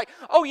miracles and you're like,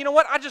 oh, you know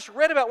what? I just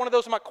read about one of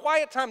those in my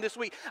quiet time this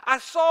week. I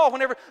saw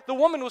whenever the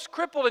woman was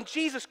crippled and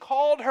Jesus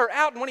called her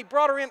out, and when He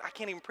brought her in, I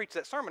can't even preach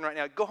that sermon right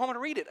now. Go home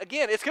and read it.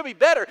 Again, it's going to be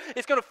better.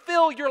 It's going to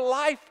fill your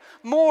life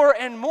more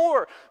and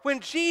more. When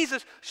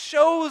Jesus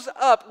shows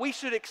up, we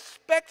should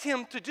expect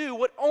Him to do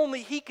what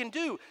only He can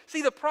do.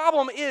 See, the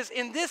problem is,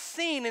 in this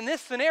scene, in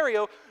this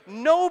scenario,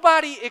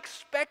 nobody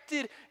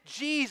expected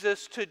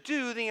Jesus to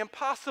do the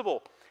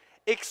impossible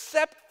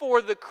except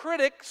for the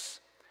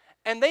critics,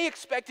 and they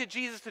expected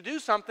Jesus to do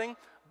something,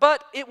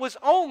 but it was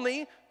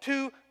only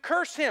to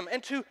curse Him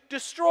and to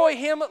destroy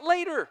Him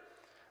later.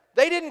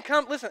 They didn't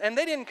come, listen, and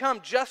they didn't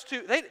come just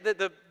to,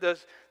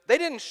 they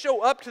didn't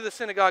show up to the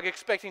synagogue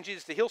expecting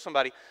Jesus to heal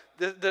somebody.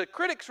 The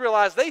critics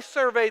realized, they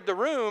surveyed the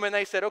room and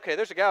they said, okay,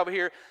 there's a guy over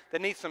here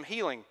that needs some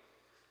healing.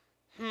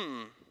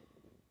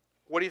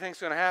 What do you think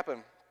is going to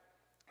happen?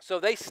 So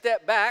they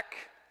stepped back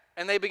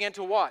and they began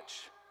to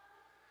watch.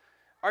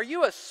 Are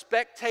you a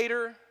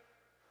spectator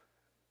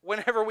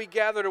whenever we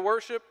gather to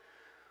worship,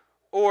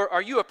 or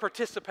are you a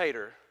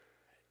participator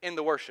in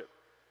the worship?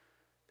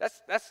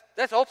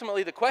 That's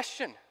ultimately the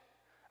question.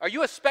 Are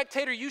you a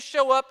spectator? You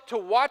show up to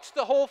watch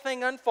the whole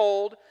thing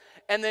unfold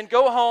and then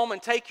go home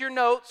and take your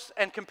notes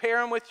and compare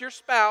them with your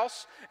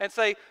spouse and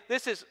say,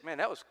 this is, man,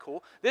 that was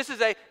cool. Is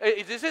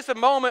this a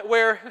moment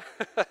where,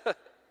 I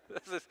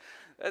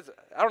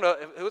don't know,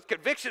 with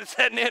conviction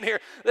setting in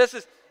here,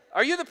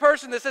 are you the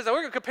person that says, oh,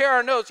 we're going to compare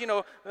our notes,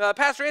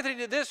 Pastor Anthony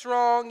did this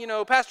wrong,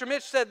 Pastor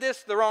Mitch said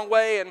this the wrong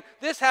way, and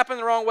this happened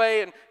the wrong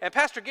way, and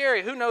Pastor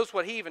Gary, who knows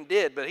what he even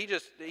did, but I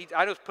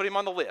just put him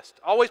on the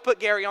list. Always put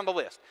Gary on the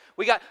list.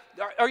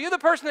 Are you the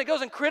person that goes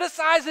and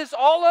criticizes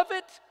all of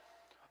it?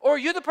 Or are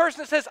you the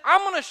person that says,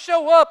 I'm going to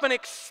show up and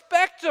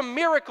expect a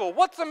miracle?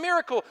 What's a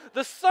miracle?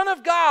 The Son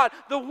of God,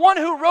 the one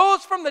who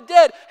rose from the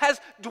dead, has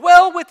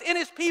dwelled within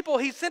His people.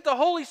 He sent the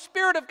Holy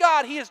Spirit of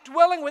God. He is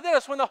dwelling within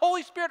us. When the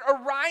Holy Spirit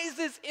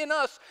arises in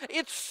us,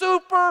 it's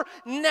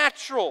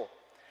supernatural.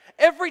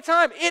 Every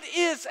time, it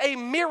is a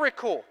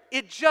miracle.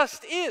 It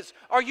just is.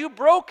 Are you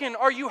broken?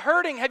 Are you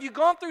hurting? Have you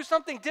gone through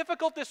something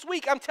difficult this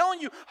week? I'm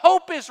telling you,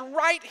 hope is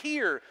right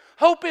here.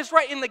 Hope is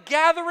right in the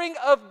gathering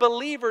of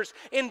believers,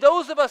 in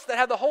those of us that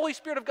have the Holy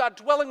Spirit of God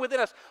dwelling within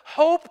us.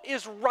 Hope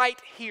is right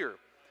here.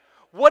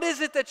 What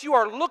is it that you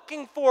are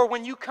looking for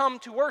when you come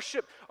to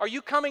worship? Are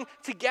you coming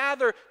to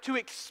gather to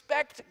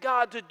expect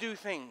God to do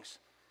things?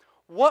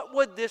 What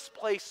would this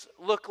place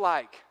look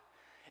like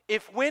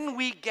if when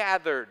we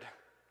gathered,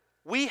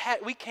 we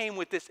came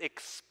with this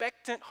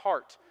expectant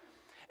heart?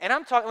 And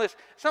I'm talking, listen,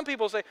 some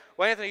people say,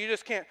 well, Anthony, you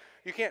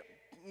can't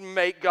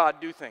make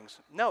God do things.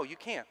 No, you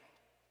can't.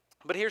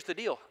 But here's the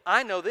deal.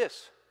 I know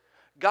this.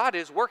 God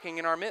is working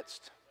in our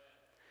midst.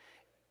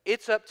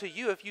 It's up to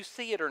you if you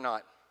see it or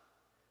not.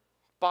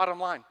 Bottom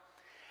line.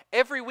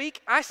 Every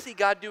week, I see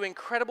God do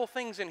incredible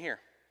things in here.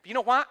 You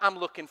know why? I'm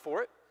looking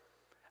for it.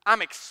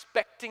 I'm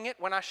expecting it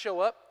when I show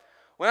up.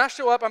 When I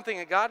show up, I'm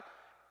thinking, God,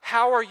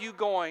 how are you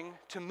going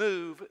to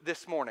move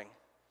this morning?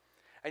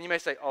 And you may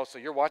say, oh, so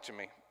you're watching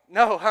me.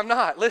 No, I'm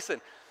not.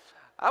 Listen,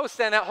 I was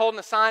standing out holding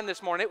a sign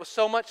this morning. It was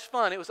so much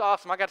fun. It was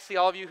awesome. I got to see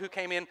all of you who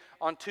came in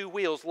on 2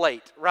 wheels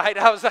late, right?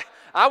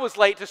 I was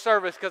late to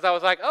service because I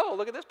was like, oh,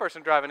 look at this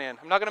person driving in.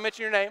 I'm not going to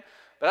mention your name,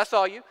 but I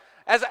saw you.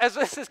 As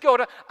this is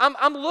going on,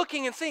 I'm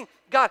looking and seeing,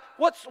 God,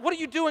 what are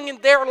you doing in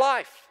their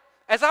life?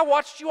 As I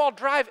watched you all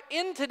drive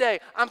in today,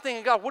 I'm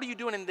thinking, God, what are you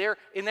doing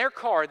in their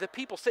car, the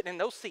people sitting in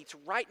those seats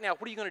right now?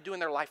 What are you going to do in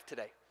their life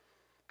today?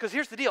 Because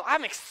here's the deal.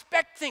 I'm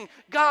expecting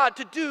God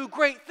to do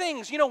great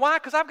things. You know why?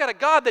 Because I've got a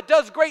God that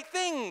does great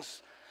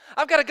things.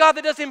 I've got a God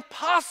that does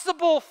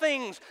impossible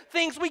things,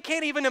 things we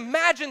can't even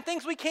imagine,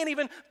 things we can't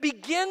even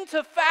begin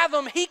to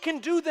fathom. He can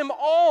do them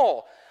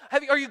all.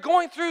 Are you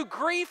going through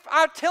grief?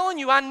 I'm telling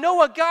you, I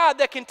know a God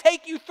that can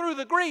take you through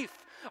the grief.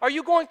 Are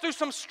you going through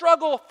some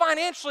struggle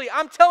financially?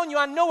 I'm telling you,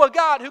 I know a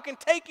God who can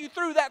take you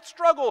through that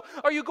struggle.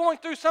 Are you going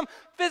through some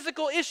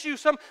physical issue,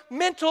 some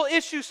mental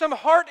issue, some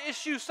heart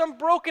issue, some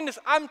brokenness?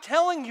 I'm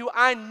telling you,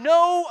 I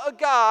know a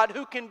God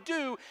who can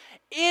do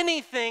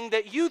anything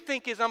that you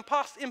think is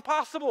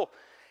impossible.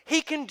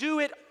 He can do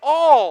it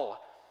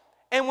all.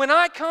 And when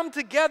I come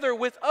together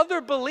with other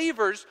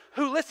believers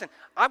who, listen,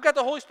 I've got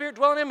the Holy Spirit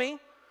dwelling in me.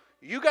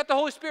 You got the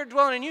Holy Spirit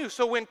dwelling in you.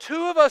 So when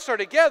 2 of us are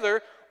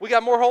together, we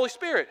got more Holy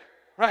Spirit,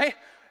 right?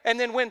 And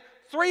then when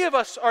 3 of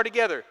us are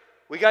together,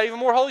 we got even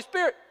more Holy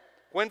Spirit.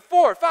 When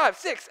 4, 5,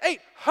 6, 8,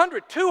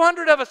 100,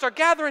 200 of us are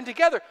gathering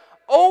together,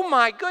 oh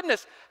my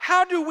goodness,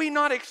 how do we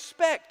not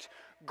expect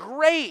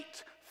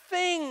great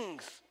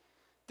things?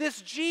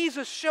 This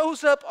Jesus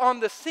shows up on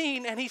the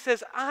scene and he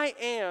says, I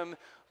am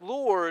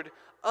Lord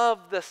of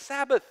the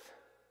Sabbath.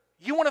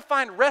 You want to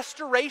find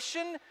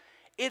restoration?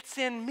 It's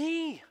in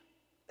me.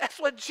 That's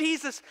what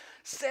Jesus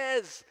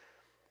says.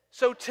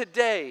 So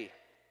today,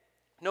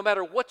 no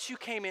matter what you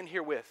came in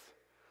here with,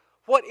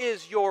 what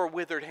is your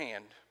withered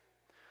hand?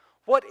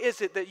 What is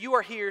it that you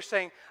are here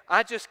saying,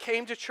 I just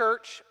came to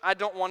church. I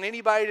don't want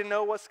anybody to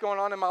know what's going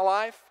on in my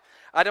life.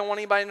 I don't want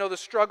anybody to know the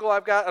struggle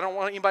I've got. I don't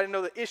want anybody to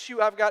know the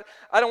issue I've got.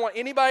 I don't want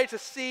anybody to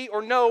see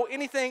or know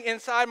anything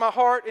inside my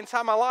heart,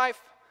 inside my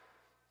life.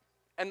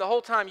 And the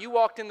whole time you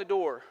walked in the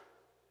door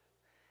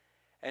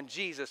and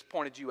Jesus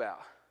pointed you out.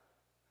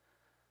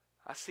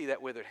 I see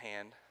that withered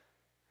hand.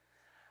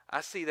 I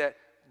see that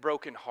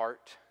broken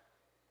heart.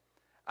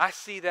 I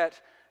see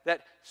that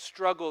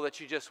struggle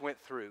that you just went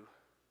through.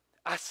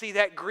 I see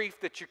that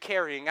grief that you're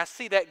carrying. I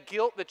see that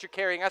guilt that you're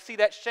carrying. I see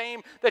that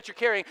shame that you're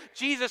carrying.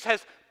 Jesus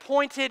has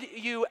pointed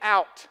you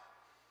out.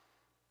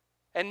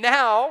 And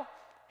now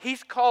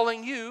he's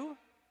calling you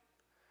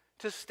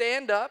to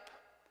stand up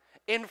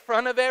in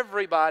front of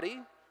everybody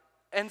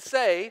and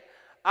say,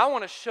 I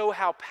want to show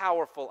how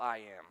powerful I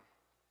am.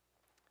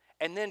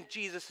 And then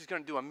Jesus is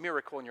going to do a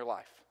miracle in your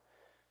life.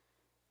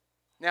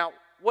 Now,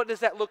 what does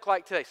that look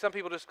like today? Some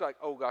people just go like,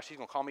 oh gosh, he's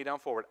going to call me down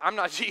forward. I'm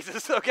not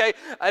Jesus, okay?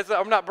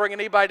 I'm not bringing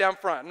anybody down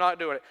front. I'm not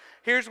doing it.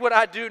 Here's what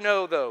I do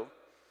know, though.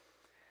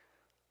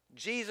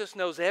 Jesus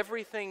knows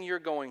everything you're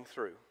going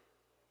through.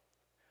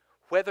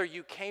 Whether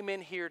you came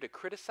in here to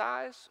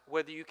criticize,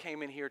 whether you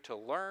came in here to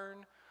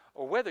learn,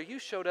 or whether you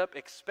showed up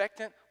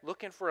expectant,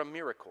 looking for a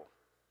miracle.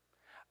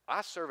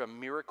 I serve a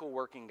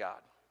miracle-working God.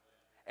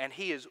 And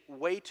he is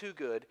way too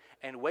good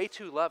and way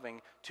too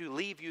loving to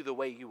leave you the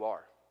way you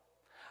are.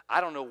 I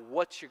don't know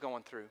what you're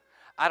going through.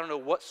 I don't know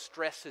what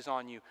stress is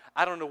on you.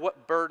 I don't know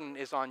what burden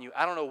is on you.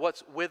 I don't know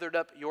what's withered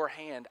up your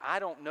hand. I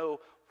don't know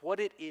what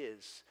it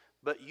is.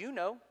 But you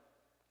know.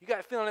 You got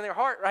a feeling in their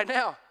heart right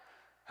now.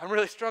 I'm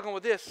really struggling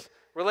with this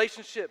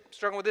relationship. I'm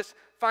struggling with this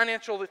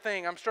financial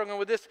thing. I'm struggling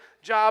with this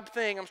job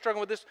thing. I'm struggling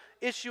with this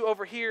issue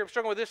over here. I'm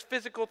struggling with this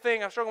physical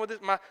thing. I'm struggling with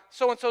this. My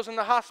so-and-so's in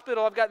the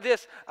hospital. I've got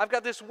this. I've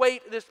got this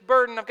weight, this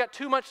burden. I've got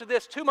too much of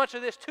this, too much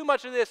of this, too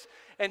much of this.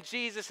 And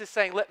Jesus is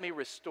saying, let me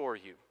restore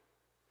you.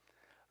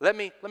 Let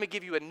me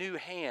give you a new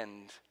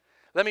hand.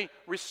 Let me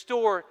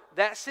restore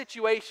that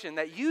situation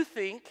that you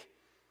think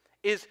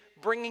is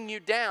bringing you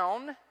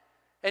down.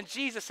 And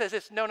Jesus says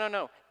this,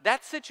 no.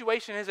 That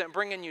situation isn't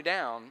bringing you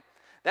down.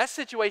 That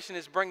situation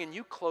is bringing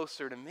you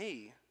closer to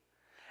me.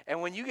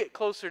 And when you get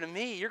closer to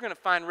me, you're going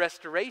to find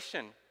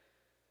restoration.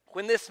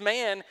 When this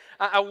man,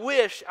 I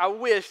wish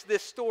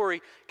this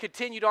story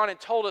continued on and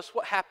told us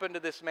what happened to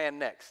this man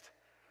next.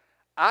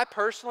 I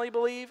personally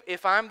believe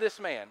if I'm this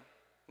man,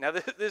 now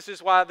this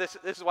is why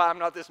I'm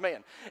not this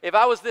man. If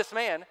I was this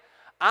man,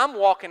 I'm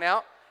walking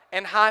out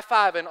and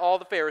high-fiving all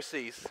the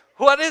Pharisees.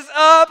 What is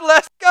up?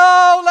 Let's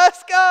go,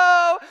 let's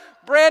go.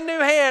 Brand new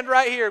hand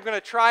right here. I'm going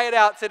to try it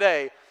out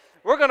today.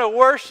 We're going to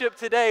worship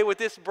today with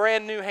this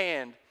brand new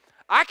hand.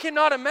 I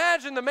cannot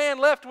imagine the man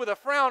left with a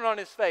frown on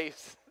his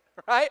face,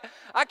 right?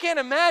 I can't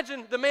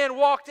imagine the man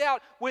walked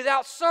out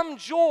without some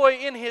joy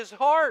in his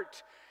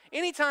heart.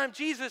 Anytime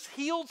Jesus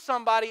healed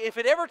somebody, if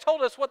it ever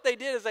told us what they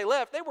did as they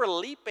left, they were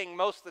leaping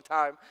most of the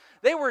time.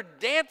 They were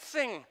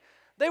dancing.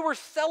 They were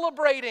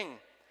celebrating.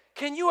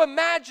 Can you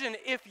imagine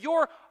if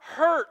you're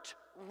hurt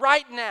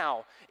right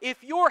now,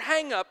 if your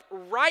hang-up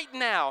right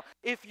now,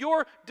 if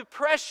your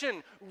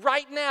depression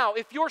right now,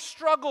 if your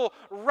struggle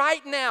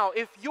right now,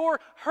 if your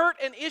hurt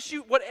and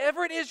issue,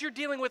 whatever it is you're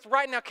dealing with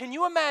right now, can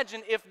you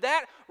imagine if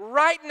that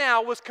right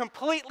now was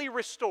completely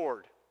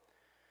restored?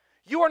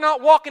 You are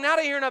not walking out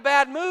of here in a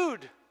bad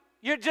mood.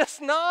 You're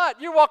just not.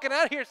 You're walking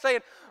out of here saying,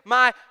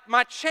 my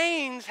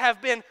chains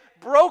have been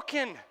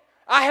broken.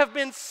 I have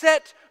been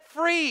set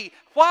free.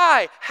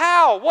 Why?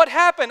 How? What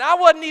happened? I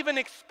wasn't even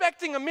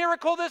expecting a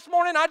miracle this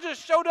morning. I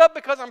just showed up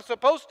because I'm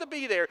supposed to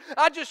be there.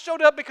 I just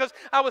showed up because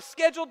I was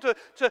scheduled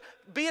to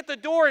be at the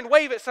door and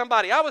wave at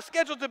somebody. I was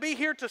scheduled to be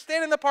here to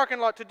stand in the parking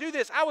lot to do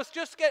this.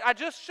 I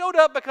just showed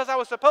up because I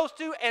was supposed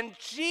to, and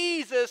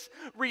Jesus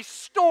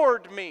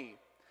restored me.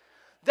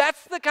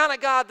 That's the kind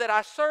of God that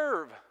I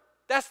serve.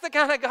 That's the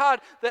kind of God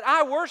that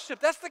I worship.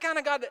 That's the kind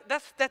of God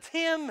that's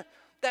Him.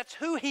 That's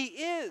who He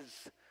is.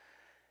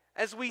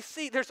 As we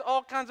see, there's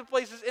all kinds of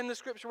places in the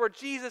Scripture where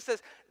Jesus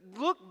says,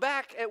 look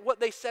back at what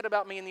they said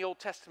about me in the Old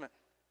Testament.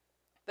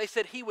 They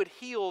said He would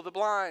heal the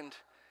blind.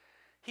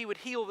 He would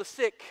heal the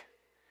sick.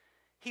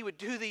 He would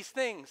do these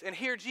things. And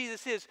here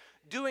Jesus is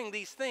doing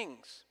these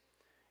things.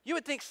 You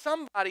would think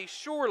somebody,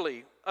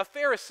 surely, a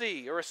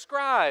Pharisee or a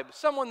scribe,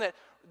 someone that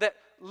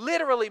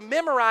literally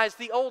memorized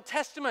the Old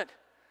Testament,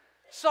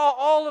 saw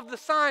all of the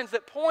signs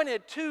that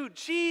pointed to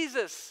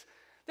Jesus.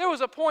 There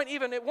was a point,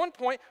 even at one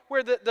point,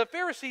 where the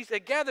Pharisees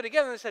had gathered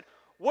together and they said,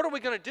 what are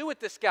we going to do with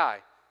this guy?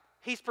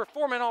 He's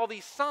performing all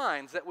these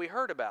signs that we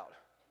heard about.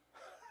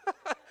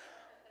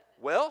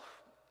 Well,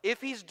 if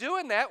he's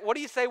doing that, what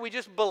do you say we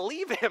just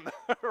believe him,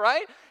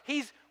 right?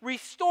 He's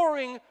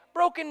restoring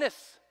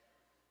brokenness.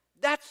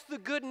 That's the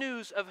good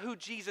news of who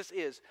Jesus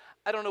is.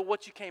 I don't know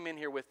what you came in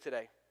here with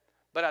today,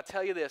 but I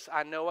tell you this,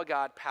 I know a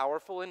God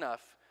powerful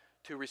enough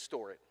to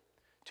restore it,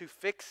 to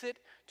fix it,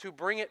 to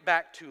bring it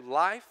back to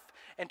life,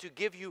 and to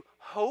give you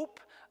hope,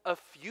 a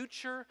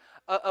future,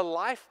 a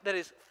life that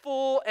is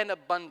full and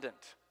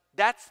abundant.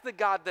 That's the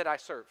God that I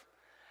serve.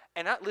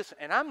 And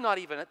I'm not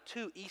even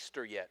to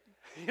Easter yet.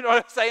 You know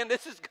what I'm saying?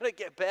 This is going to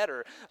get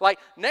better. Like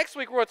next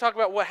week, we're going to talk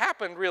about what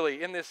happened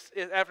really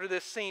after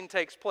this scene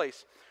takes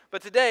place.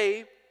 But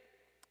today,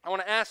 I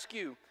want to ask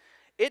you,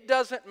 it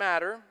doesn't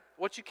matter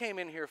what you came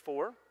in here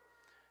for,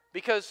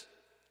 because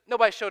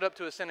nobody showed up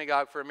to a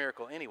synagogue for a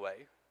miracle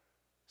anyway.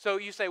 So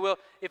you say, well,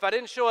 if I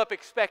didn't show up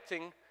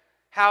expecting,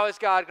 how is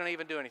God going to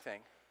even do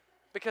anything?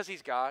 Because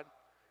He's God,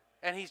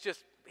 and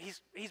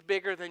He's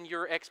bigger than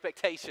your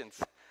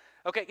expectations.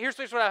 Okay, here's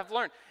what I've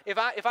learned.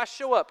 If I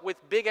show up with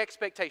big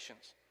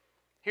expectations,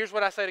 here's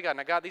what I say to God.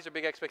 Now, God, these are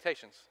big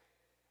expectations.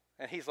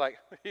 And He's like,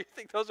 you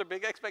think those are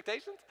big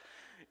expectations?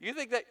 You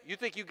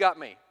think you got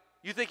me.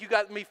 You think you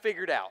got me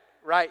figured out,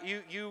 right?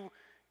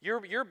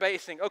 You're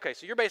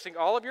basing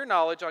all of your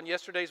knowledge on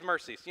yesterday's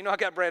mercies. You know, I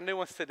got brand new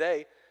ones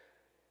today.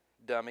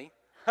 Dummy.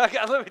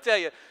 Let me tell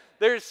you,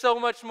 there's so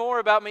much more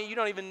about me you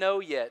don't even know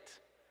yet.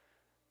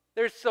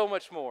 There's so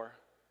much more.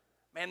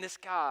 Man, this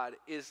God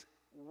is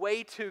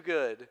way too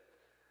good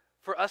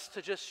for us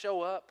to just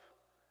show up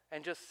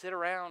and just sit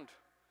around,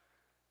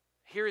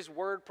 hear His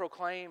word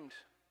proclaimed,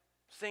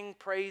 sing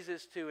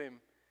praises to Him,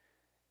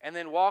 and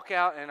then walk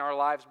out and our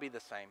lives be the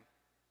same.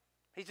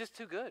 He's just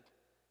too good.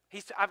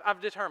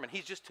 I've determined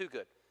He's just too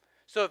good.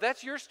 So if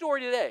that's your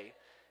story today,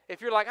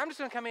 if you're like, I'm just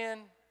going to come in,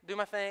 do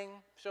my thing,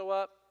 show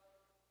up,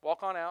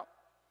 walk on out.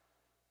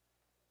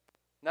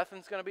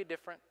 Nothing's going to be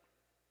different.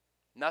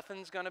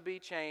 Nothing's going to be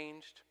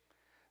changed.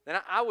 Then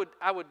I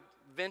would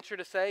venture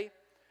to say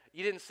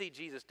you didn't see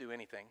Jesus do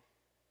anything.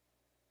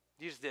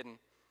 You just didn't.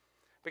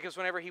 Because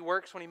whenever He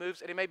works, when He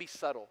moves, and it may be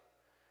subtle.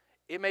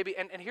 It may be,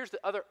 and here's the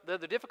other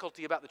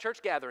difficulty about the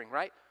church gathering,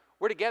 right?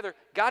 We're together.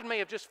 God may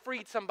have just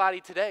freed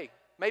somebody today.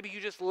 Maybe you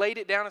just laid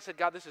it down and said,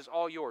 God, this is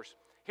all yours.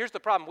 Here's the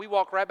problem. We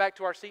walk right back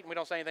to our seat and we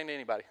don't say anything to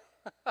anybody.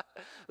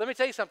 Let me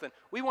tell you something.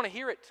 We want to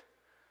hear it.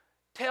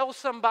 Tell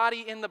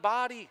somebody in the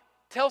body.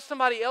 Tell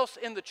somebody else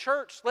in the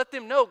church. Let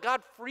them know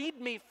God freed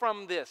me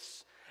from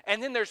this.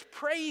 And then there's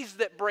praise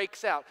that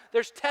breaks out.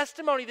 There's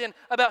testimony then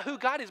about who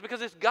God is,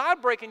 because it's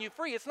God breaking you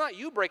free. It's not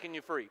you breaking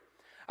you free.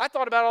 I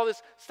thought about all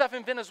this stuff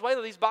in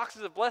Venezuela, these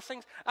boxes of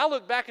blessings. I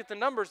looked back at the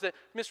numbers that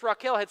Miss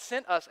Raquel had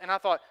sent us, and I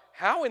thought,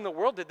 how in the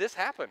world did this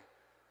happen?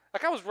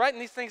 Like, I was writing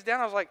these things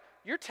down. I was like,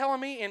 you're telling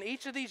me in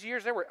each of these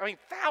years there were,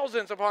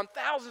 thousands upon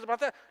thousands upon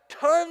thousands,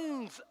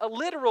 tons,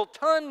 literal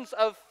tons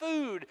of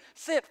food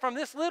sent from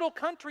this little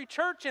country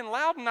church in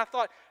Loudon. I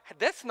thought,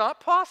 that's not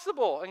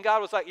possible. And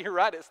God was like, you're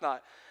right, it's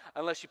not.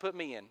 Unless you put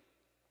me in,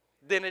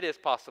 then it is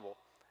possible.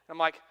 I'm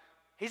like,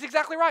 He's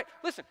exactly right.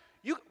 Listen,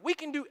 we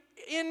can do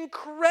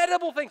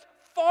incredible things,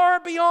 far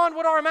beyond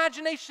what our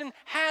imagination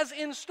has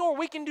in store.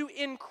 We can do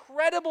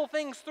incredible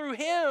things through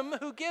Him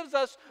who gives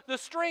us the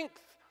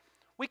strength.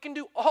 We can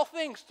do all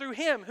things through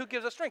Him who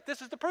gives us strength.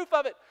 This is the proof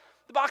of it.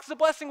 The box of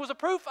blessing was a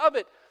proof of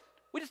it.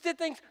 We just did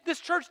things, this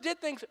church did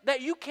things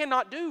that you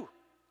cannot do.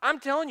 I'm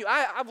telling you,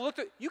 I've looked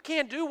at, you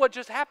can't do what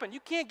just happened.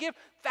 You can't give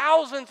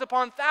thousands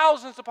upon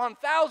thousands upon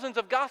thousands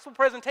of gospel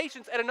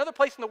presentations at another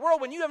place in the world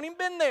when you haven't even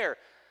been there.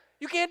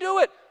 You can't do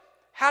it.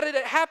 How did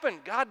it happen?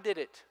 God did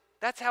it.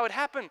 That's how it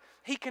happened.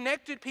 He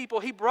connected people.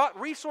 He brought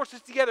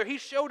resources together. He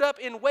showed up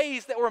in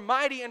ways that were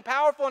mighty and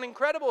powerful and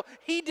incredible.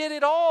 He did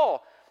it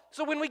all.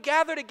 So when we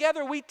gather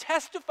together, we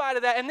testify to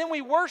that, and then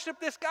we worship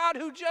this God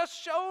who just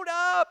showed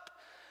up.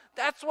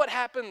 That's what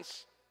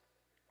happens.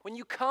 When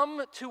you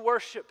come to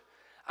worship,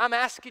 I'm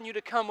asking you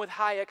to come with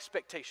high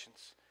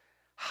expectations.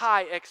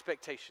 High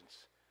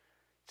expectations.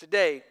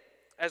 Today,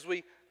 as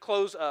we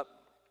close up,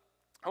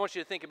 I want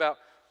you to think about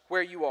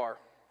where you are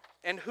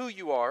and who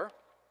you are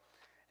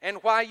and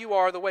why you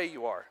are the way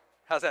you are.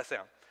 How's that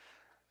sound?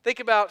 Think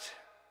about,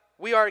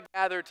 we are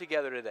gathered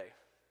together today.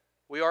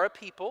 We are a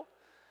people.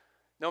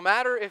 No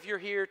matter if you're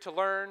here to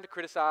learn, to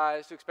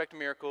criticize, to expect a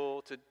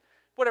miracle, to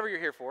whatever you're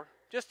here for,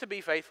 just to be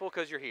faithful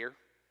because you're here.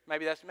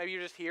 Maybe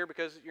you're just here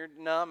because you're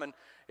numb and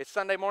it's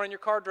Sunday morning, your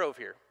car drove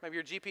here. Maybe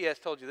your GPS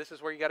told you this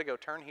is where you got to go.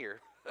 Turn here.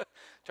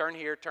 Turn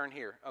here, turn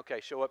here. Okay,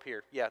 show up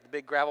here. Yeah, the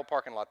big gravel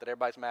parking lot that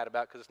everybody's mad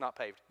about because it's not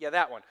paved. Yeah,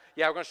 that one.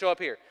 Yeah, we're going to show up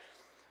here.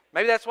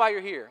 Maybe that's why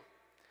you're here.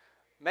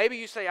 Maybe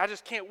you say, I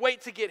just can't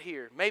wait to get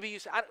here. Maybe you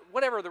say,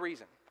 whatever the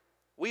reason.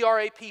 We are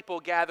a people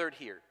gathered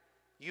here.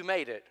 You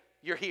made it.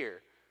 You're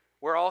here.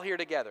 We're all here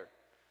together.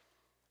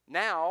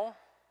 Now,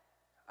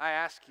 I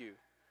ask you,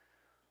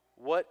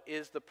 what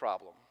is the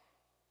problem?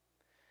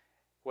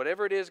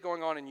 Whatever it is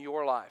going on in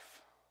your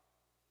life,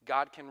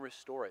 God can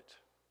restore it.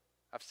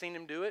 I've seen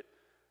Him do it.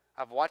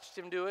 I've watched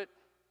Him do it.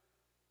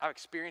 I've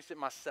experienced it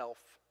myself.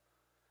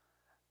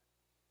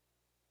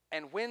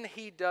 And when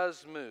He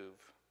does move,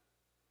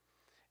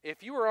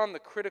 if you were on the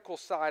critical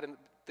side and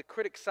the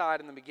critic side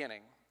in the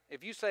beginning,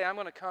 if you say, I'm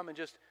going to come and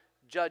just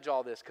judge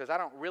all this because I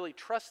don't really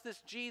trust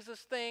this Jesus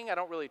thing, I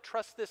don't really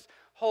trust this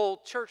whole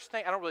church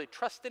thing, I don't really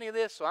trust any of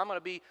this, so I'm going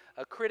to be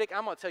a critic,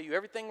 I'm going to tell you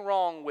everything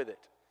wrong with it.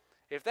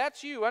 If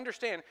that's you,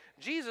 understand,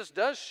 Jesus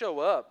does show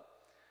up,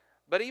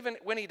 but even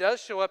when He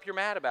does show up, you're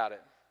mad about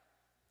it.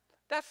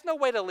 That's no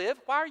way to live.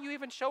 Why are you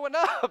even showing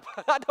up?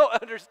 I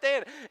don't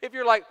understand. If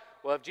you're like,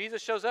 well, if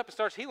Jesus shows up and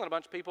starts healing a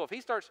bunch of people, if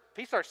he starts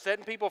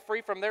setting people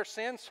free from their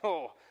sins,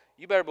 oh,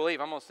 you better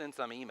believe I'm going to send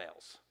some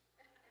emails.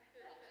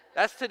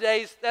 That's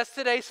today's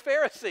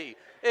Pharisee.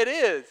 It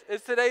is.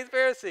 It's today's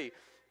Pharisee.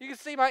 You can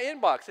see my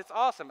inbox. It's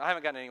awesome. I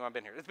haven't gotten anyone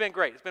been here. It's been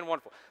great. It's been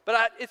wonderful.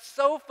 But it's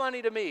so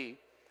funny to me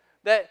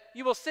that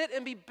you will sit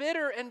and be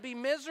bitter and be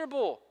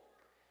miserable.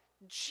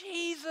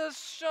 Jesus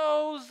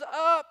shows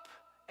up.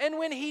 And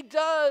when He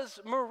does,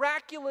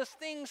 miraculous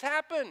things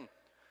happen.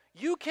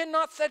 You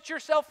cannot set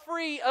yourself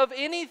free of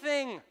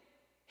anything.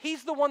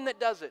 He's the one that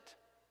does it.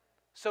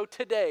 So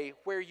today,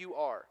 where you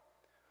are,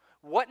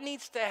 what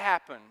needs to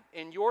happen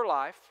in your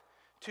life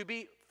to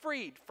be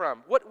freed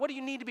from? What do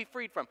you need to be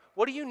freed from?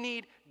 What do you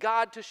need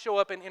God to show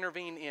up and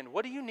intervene in?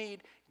 What do you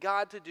need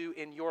God to do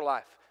in your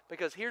life?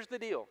 Because here's the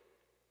deal.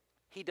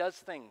 He does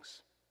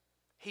things.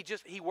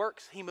 He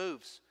works. He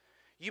moves.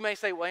 You may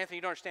say, well, Anthony,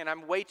 you don't understand.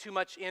 I'm way too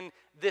much in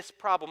this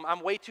problem.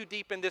 I'm way too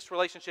deep in this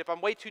relationship.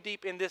 I'm way too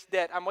deep in this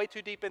debt. I'm way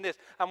too deep in this.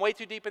 I'm way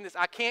too deep in this.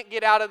 I can't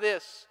get out of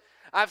this.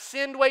 I've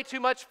sinned way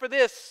too much for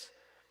this.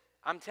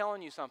 I'm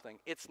telling you something.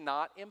 It's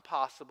not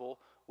impossible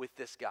with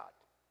this God.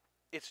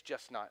 It's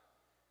just not.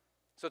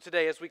 So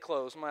today, as we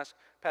close, I'm going to ask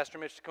Pastor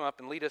Mitch to come up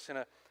and lead us in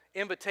an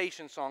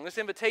invitation song. This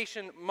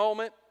invitation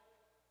moment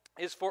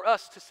is for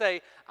us to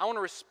say, I want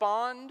to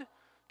respond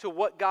to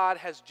what God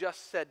has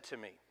just said to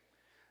me.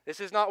 This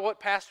is not what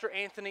Pastor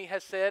Anthony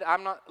has said.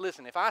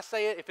 Listen, if I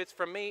say it, if it's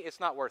from me, it's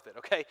not worth it,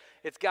 okay?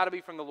 It's got to be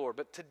from the Lord.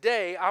 But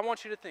today, I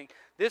want you to think,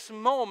 this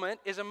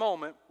moment is a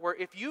moment where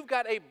if you've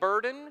got a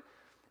burden,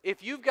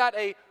 if you've got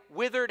a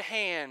withered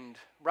hand,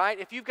 right?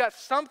 If you've got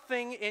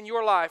something in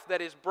your life that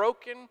is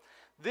broken,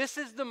 this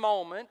is the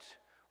moment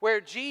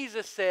where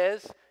Jesus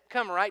says,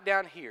 come right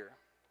down here.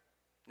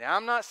 Now,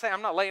 I'm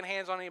not laying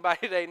hands on anybody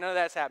today. None of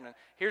that's happening.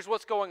 Here's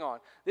what's going on.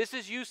 This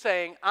is you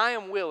saying, I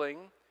am willing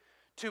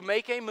to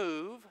make a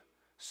move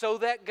so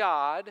that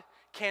God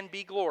can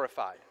be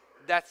glorified.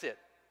 That's it.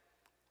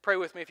 Pray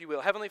with me if you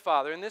will. Heavenly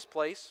Father, in this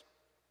place,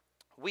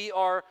 we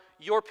are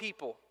your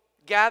people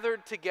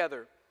gathered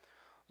together.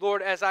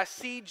 Lord, as I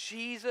see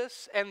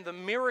Jesus and the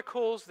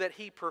miracles that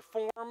He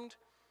performed,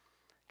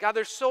 God,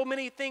 there's so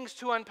many things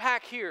to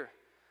unpack here.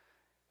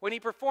 When He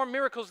performed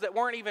miracles that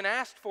weren't even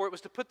asked for, it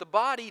was to put the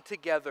body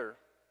together.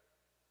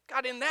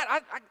 God, in that,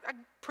 I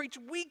preach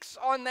weeks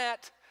on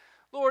that.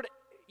 Lord,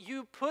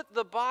 you put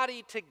the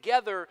body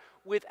together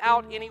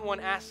without anyone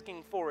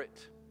asking for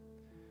it.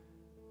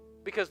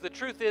 Because the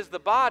truth is, the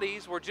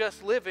bodies were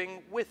just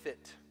living with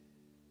it.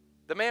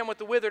 The man with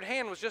the withered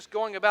hand was just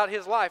going about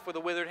his life with a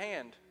withered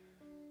hand.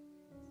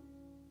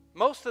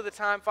 Most of the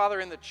time, Father,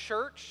 in the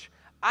church,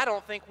 I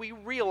don't think we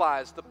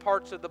realize the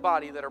parts of the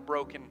body that are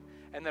broken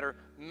and that are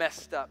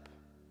messed up.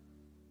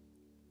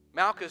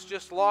 Malchus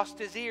just lost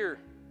his ear.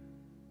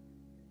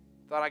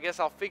 Thought, I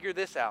guess I'll figure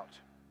this out.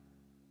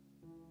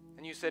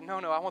 And you said, no,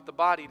 I want the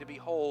body to be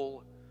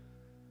whole.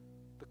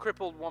 The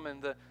crippled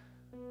woman, the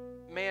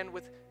man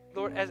with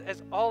Lord,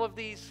 as all of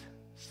these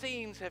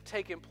scenes have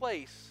taken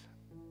place,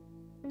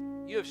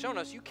 you have shown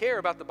us you care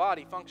about the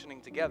body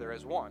functioning together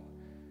as one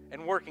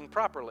and working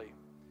properly.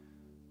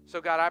 So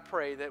God, I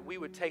pray that we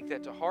would take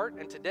that to heart.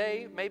 And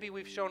today, maybe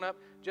we've shown up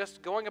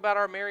just going about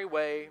our merry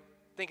way,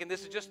 thinking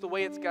this is just the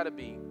way it's got to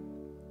be.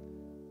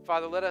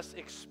 Father, let us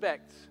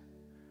expect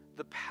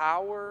the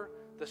power,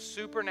 the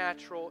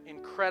supernatural,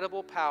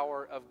 incredible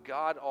power of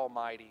God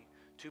Almighty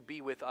to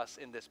be with us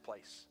in this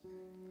place.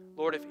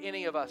 Lord, if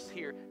any of us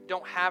here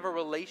don't have a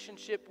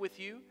relationship with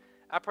you,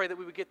 I pray that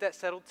we would get that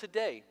settled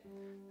today.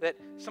 That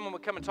someone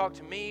would come and talk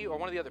to me or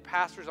one of the other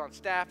pastors on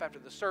staff after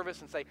the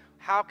service and say,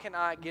 how can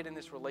I get in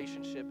this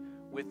relationship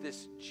with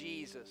this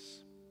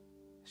Jesus?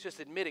 It's just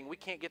admitting we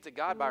can't get to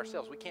God by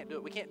ourselves. We can't do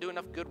it. We can't do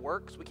enough good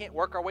works. We can't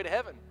work our way to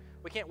heaven.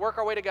 We can't work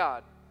our way to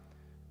God.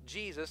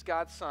 Jesus,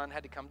 God's Son,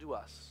 had to come to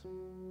us,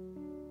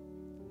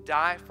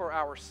 die for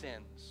our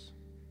sins,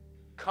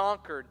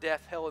 conquer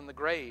death, hell, and the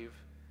grave,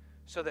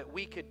 so that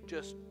we could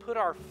just put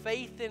our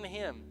faith in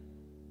Him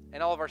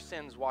and all of our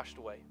sins washed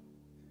away.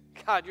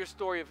 God, your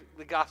story of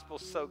the gospel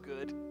is so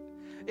good.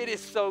 It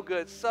is so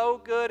good,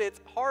 so good. It's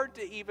hard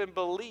to even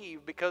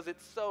believe because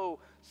it's so,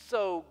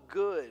 so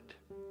good.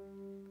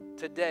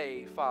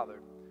 Today, Father,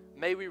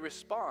 may we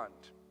respond.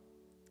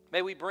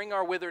 May we bring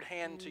our withered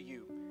hand to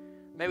you.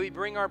 May we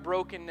bring our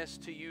brokenness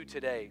to you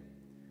today.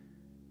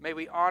 May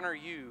we honor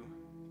you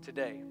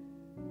today.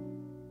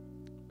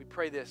 We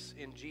pray this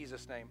in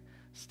Jesus' name.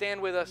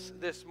 Stand with us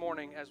this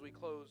morning as we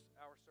close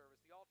our service.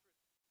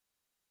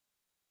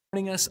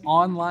 Joining us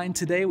online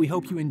today. We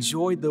hope you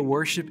enjoyed the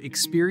worship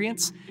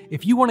experience.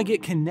 If you want to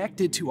get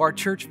connected to our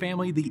church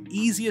family, the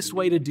easiest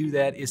way to do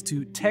that is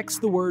to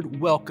text the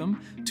word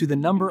welcome to the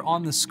number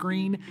on the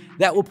screen.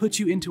 That will put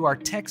you into our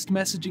text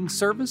messaging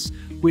service,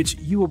 which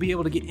you will be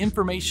able to get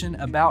information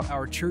about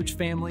our church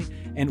family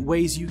and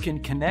ways you can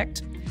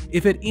connect.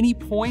 If at any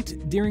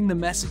point during the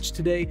message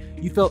today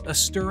you felt a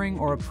stirring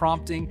or a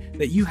prompting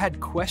that you had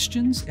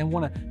questions and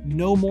want to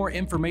know more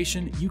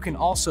information, you can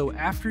also,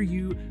 after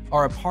you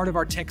are a part of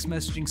our text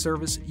messaging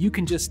service, you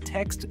can just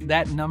text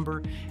that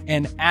number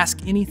and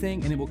ask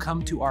anything and it will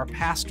come to our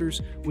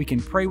pastors. We can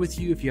pray with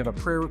you if you have a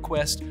prayer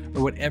request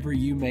or whatever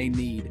you may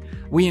need.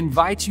 We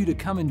invite you to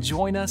come and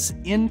join us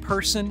in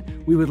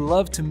person. We would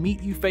love to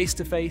meet you face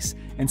to face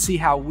and see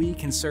how we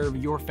can serve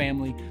your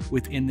family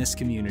within this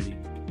community.